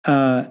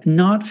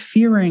 not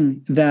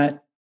fearing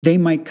that they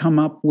might come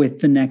up with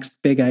the next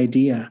big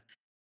idea.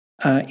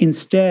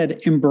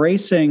 Instead,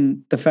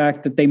 embracing the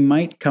fact that they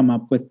might come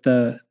up with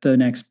the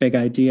next big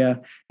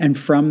idea. And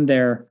from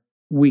there,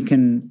 we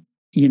can,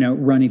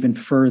 run even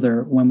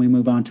further when we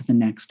move on to the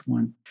next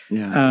one.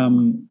 Yeah.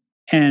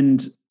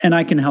 And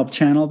I can help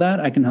channel that.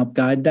 I can help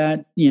guide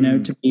that,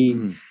 to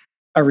be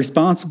a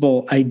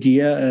responsible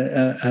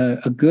idea,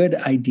 a good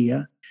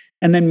idea.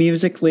 And then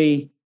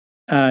musically,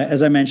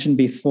 as I mentioned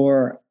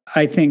before,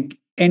 I think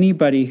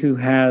anybody who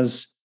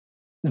has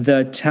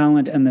the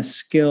talent and the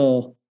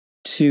skill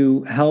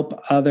to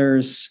help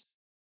others,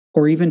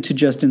 or even to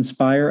just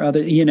inspire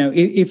others,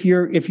 if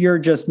you're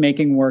just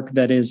making work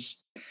that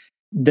is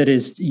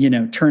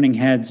turning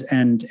heads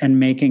and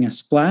making a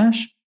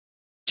splash,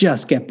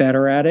 just get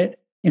better at it.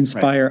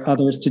 Inspire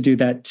others to do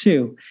that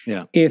too.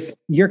 Yeah. If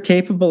you're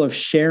capable of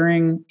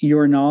sharing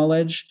your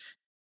knowledge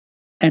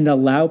and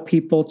allow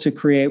people to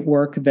create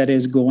work that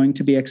is going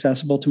to be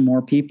accessible to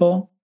more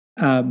people,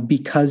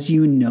 because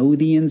you know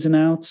the ins and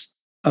outs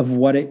of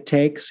what it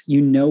takes,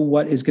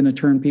 what is going to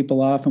turn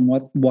people off and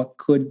what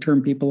could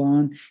turn people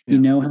on.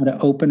 Yeah. How to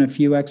open a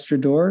few extra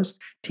doors.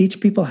 Teach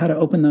people how to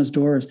open those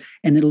doors,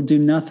 and it'll do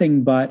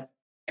nothing but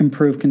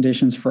improve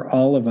conditions for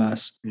all of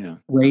us. Yeah.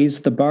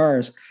 Raise the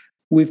bars.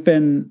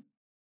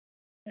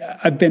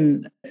 I've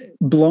been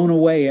blown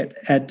away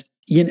at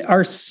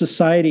our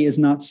society is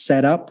not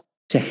set up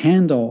to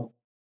handle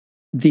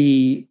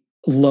the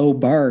low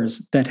bars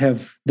that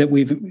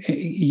we've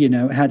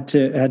had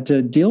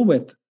to deal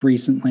with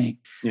recently.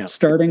 Yeah.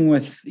 Starting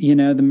with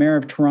the mayor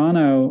of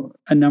Toronto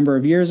a number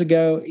of years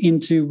ago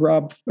into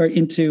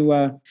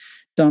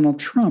Donald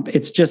Trump.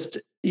 It's just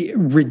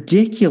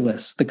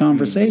ridiculous, the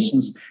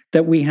conversations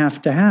that we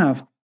have to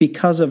have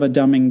because of a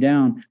dumbing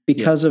down,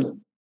 because of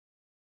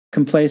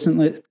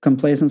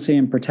complacency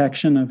and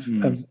protection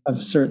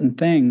of certain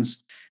things.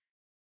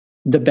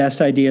 The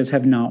best ideas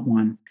have not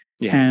won.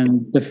 Yeah.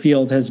 And the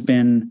field has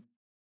been,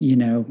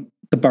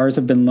 the bars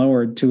have been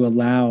lowered to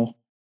allow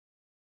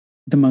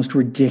the most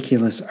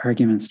ridiculous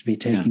arguments to be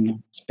taking up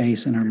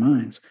space in our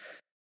minds.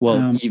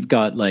 Well, you've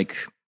got like,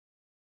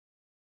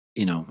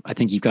 I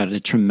think you've got a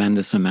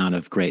tremendous amount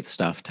of great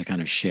stuff to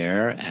kind of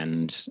share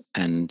and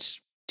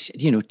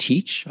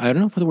teach. I don't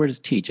know if the word is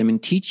teach. I mean,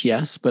 teach,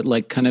 yes, but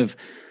like kind of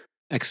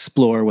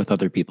explore with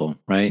other people,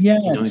 right? Yeah.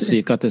 So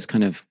you've got this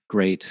kind of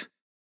great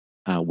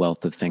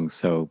wealth of things.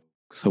 So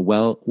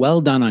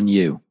well done on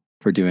you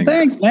for doing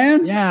Thanks, that.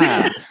 man.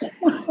 Yeah.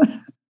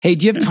 Hey,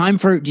 do you have time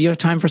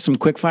for some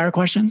quick fire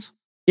questions?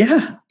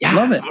 Yeah.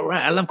 Love it. All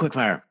right. I love quick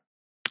fire.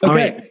 Okay. All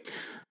right.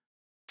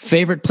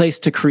 Favorite place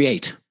to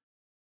create?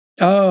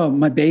 Oh,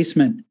 my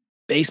basement.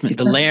 Basement.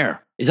 The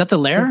lair. Is that the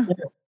lair?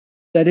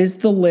 That is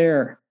the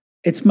lair.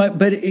 It's my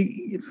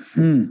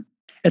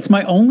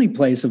only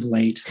place of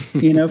late,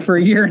 for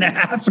a year and a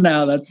half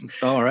now. That's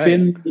all right.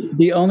 Been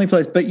the only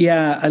place. But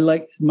yeah, I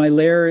like my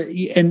lair.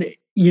 And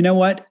you know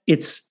what?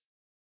 It's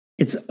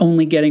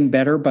only getting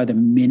better by the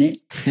minute.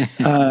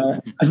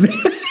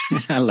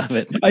 I love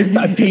it.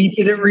 I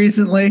painted it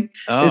recently.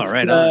 Oh,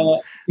 right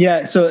on.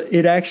 Yeah, so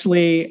it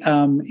actually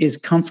is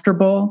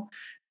comfortable.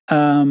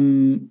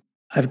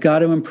 I've got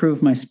to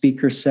improve my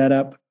speaker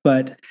setup,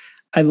 but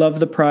I love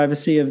the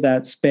privacy of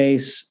that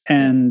space,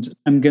 and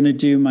I'm going to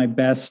do my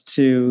best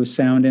to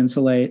sound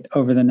insulate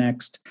over the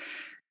next,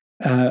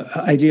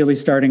 ideally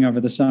starting over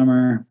the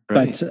summer.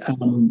 Right. But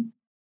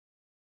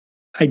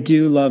I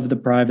do love the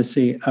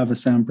privacy of a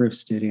soundproof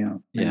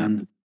studio. Yeah.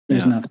 And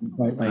there's nothing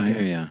quite like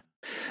it. Yeah.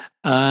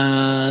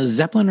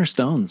 Zeppelin or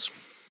Stones?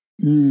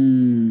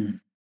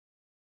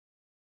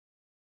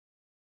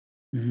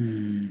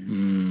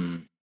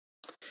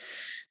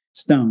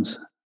 Stones.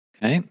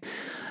 Okay.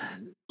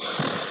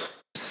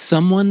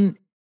 Someone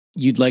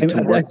you'd like to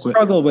work with. I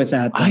struggle with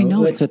that, though. I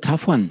know it's a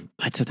tough one.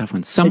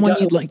 Someone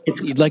you'd like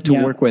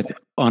to work with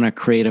on a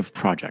creative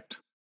project.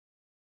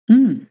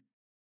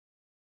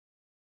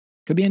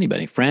 Could be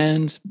anybody,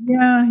 friend.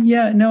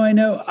 Yeah. No, I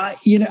know.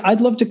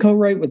 I'd love to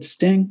co-write with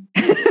Sting.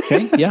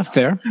 Okay. Yeah,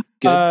 fair.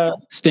 Good.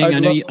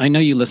 Sting, I know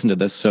you listen to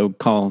this, so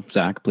call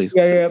Zach, please.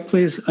 Yeah,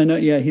 please. I know.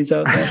 Yeah, he's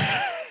out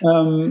there.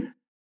 Paul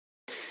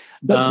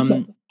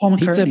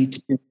McCartney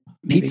too,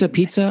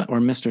 pizza or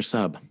Mr.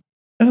 Sub?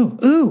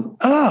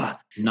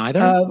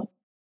 Neither.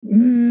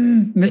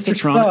 Mr.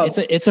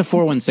 Sub. It's a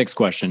 416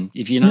 question.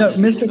 If you're not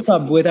Mr.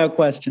 Sub without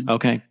question.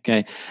 Okay.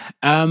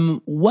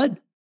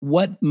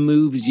 What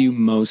moves you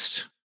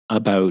most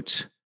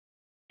about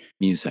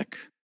music?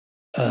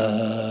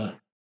 What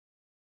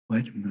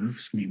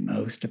moves me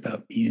most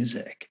about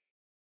music?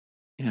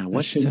 Yeah.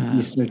 What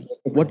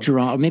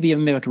draw? Maybe I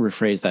can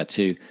rephrase that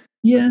too.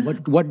 Yeah.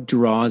 What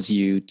draws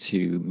you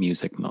to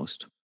music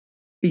most?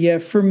 Yeah,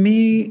 for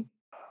me,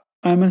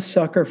 I'm a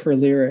sucker for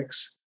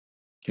lyrics.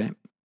 Okay.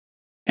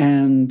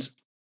 And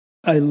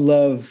I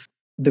love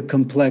the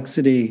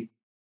complexity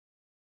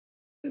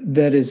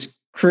that is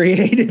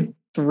created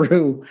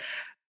through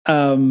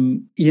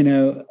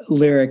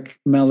lyric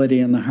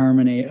melody and the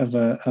harmony of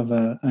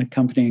a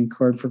accompanying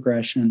chord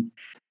progression.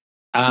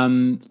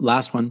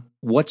 Last one.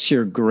 What's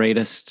your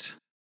greatest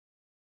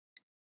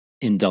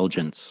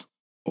indulgence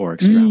or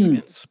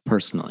extravagance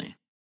personally?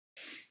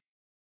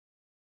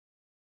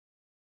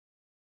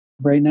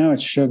 Right now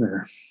it's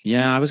sugar.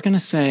 Yeah, I was going to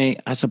say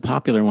that's a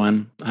popular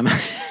one. And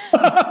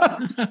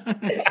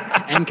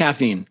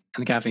caffeine.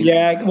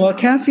 Yeah, well,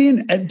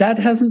 caffeine, that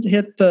hasn't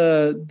hit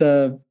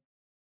the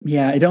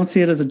I don't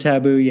see it as a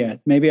taboo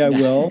yet. Maybe I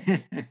will.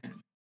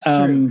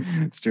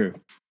 It's true.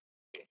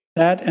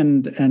 That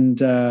and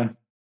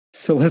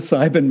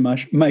psilocybin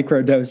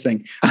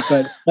microdosing,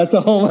 but that's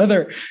a whole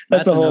other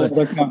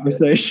other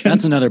conversation.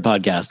 That's another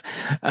podcast.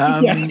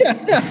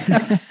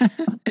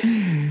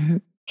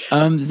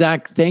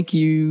 Zach, thank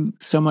you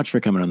so much for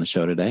coming on the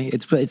show today.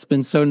 It's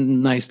been so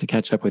nice to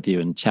catch up with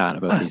you and chat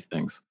about these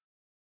things.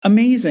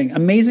 Amazing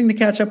to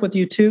catch up with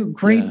you too.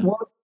 Great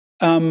work.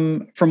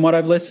 From what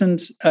I've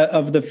listened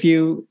of the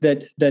few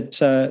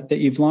that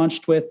you've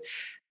launched with,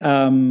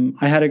 I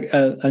had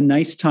a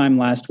nice time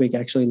last week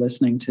actually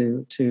listening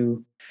to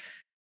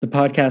the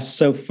podcast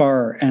so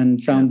far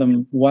and found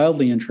them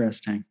wildly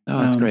interesting. Oh,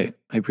 that's great.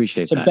 I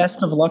appreciate that. So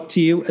best of luck to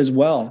you as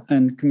well,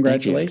 and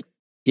congratulations.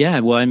 Yeah,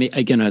 well, I mean,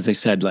 again, as I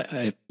said,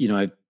 I've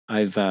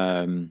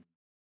been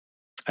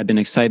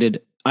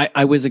excited.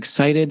 I was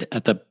excited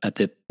at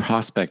the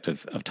prospect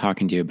of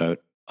talking to you about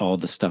all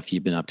the stuff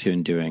you've been up to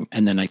and doing,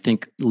 and then I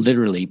think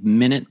literally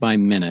minute by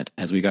minute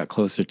as we got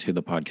closer to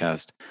the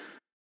podcast,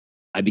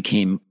 I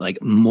became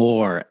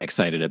more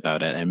excited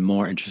about it and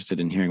more interested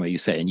in hearing what you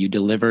say, and you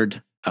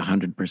delivered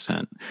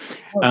 100%.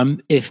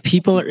 If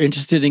people are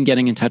interested in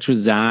getting in touch with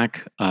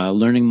Zach,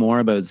 learning more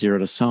about Zero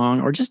to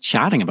Song, or just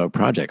chatting about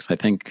projects, I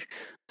think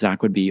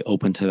Zach would be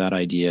open to that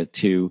idea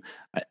too.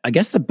 I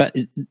guess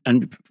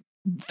and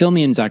fill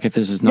me in, Zach, if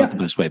this is not the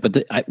best way,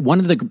 but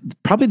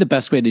probably the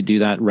best way to do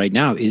that right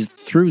now is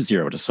through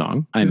Zero to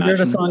Song. I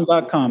imagine.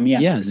 ZeroToSong.com.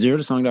 Yeah,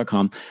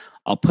 ZeroToSong.com.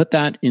 I'll put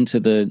that into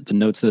the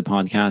notes of the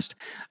podcast.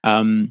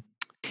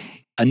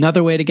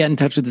 Another way to get in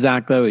touch with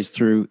Zach, though, is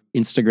through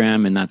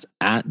Instagram, and that's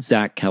at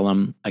Zach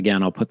Kellum.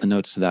 Again, I'll put the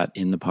notes to that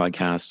in the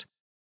podcast.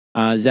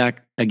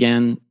 Zach,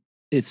 again,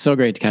 It's so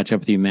great to catch up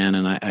with you, man.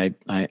 And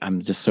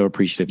I'm just so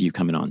appreciative of you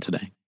coming on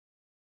today.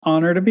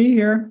 Honor to be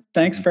here.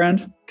 Thanks,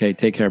 friend. Okay.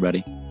 Take care,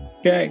 buddy.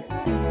 Okay.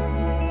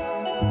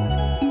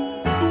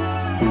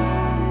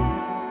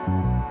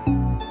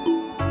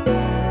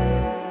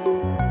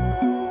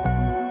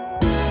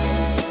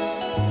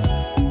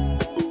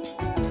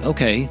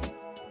 Okay.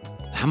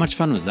 How much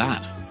fun was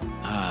that?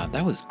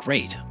 That was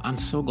great. I'm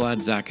so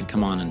glad Zach could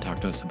come on and talk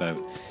to us about,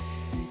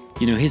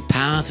 his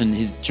path and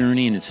his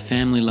journey and his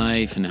family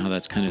life and how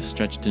that's kind of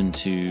stretched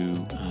into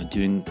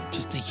doing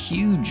just a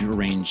huge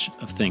range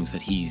of things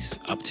that he's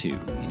up to,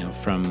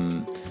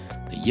 from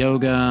the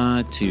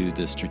yoga to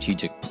the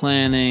strategic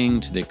planning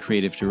to the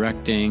creative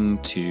directing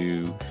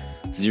to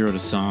zero to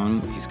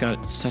song. He's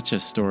got such a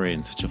story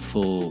and such a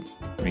full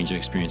range of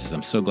experiences.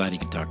 I'm so glad he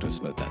could talk to us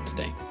about that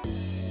today.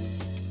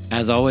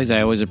 As always,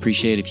 I always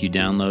appreciate if you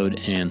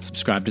download and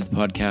subscribe to the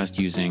podcast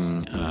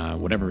using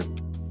whatever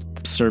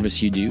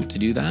service you do to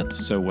do that.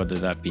 So whether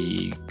that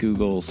be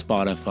Google,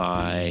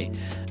 Spotify,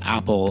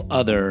 Apple,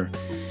 other,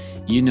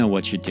 you know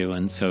what you're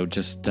doing. So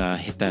just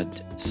hit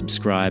that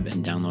subscribe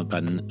and download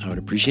button. I would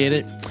appreciate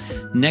it.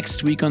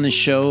 Next week on the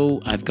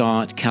show, I've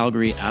got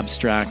Calgary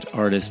abstract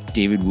artist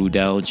David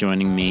Woodell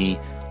joining me.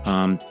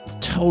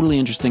 Totally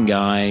interesting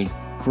guy.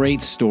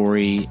 Great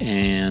story,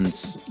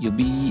 and you'll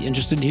be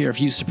interested to hear a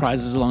few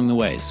surprises along the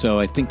way. So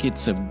I think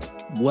it's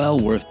well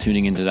worth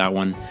tuning into that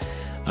one.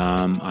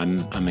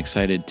 I'm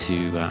excited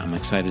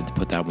to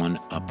put that one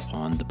up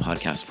on the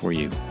podcast for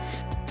you.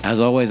 As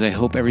always, I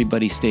hope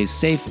everybody stays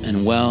safe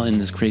and well in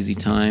this crazy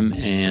time.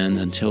 And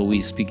until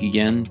we speak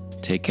again,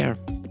 take care.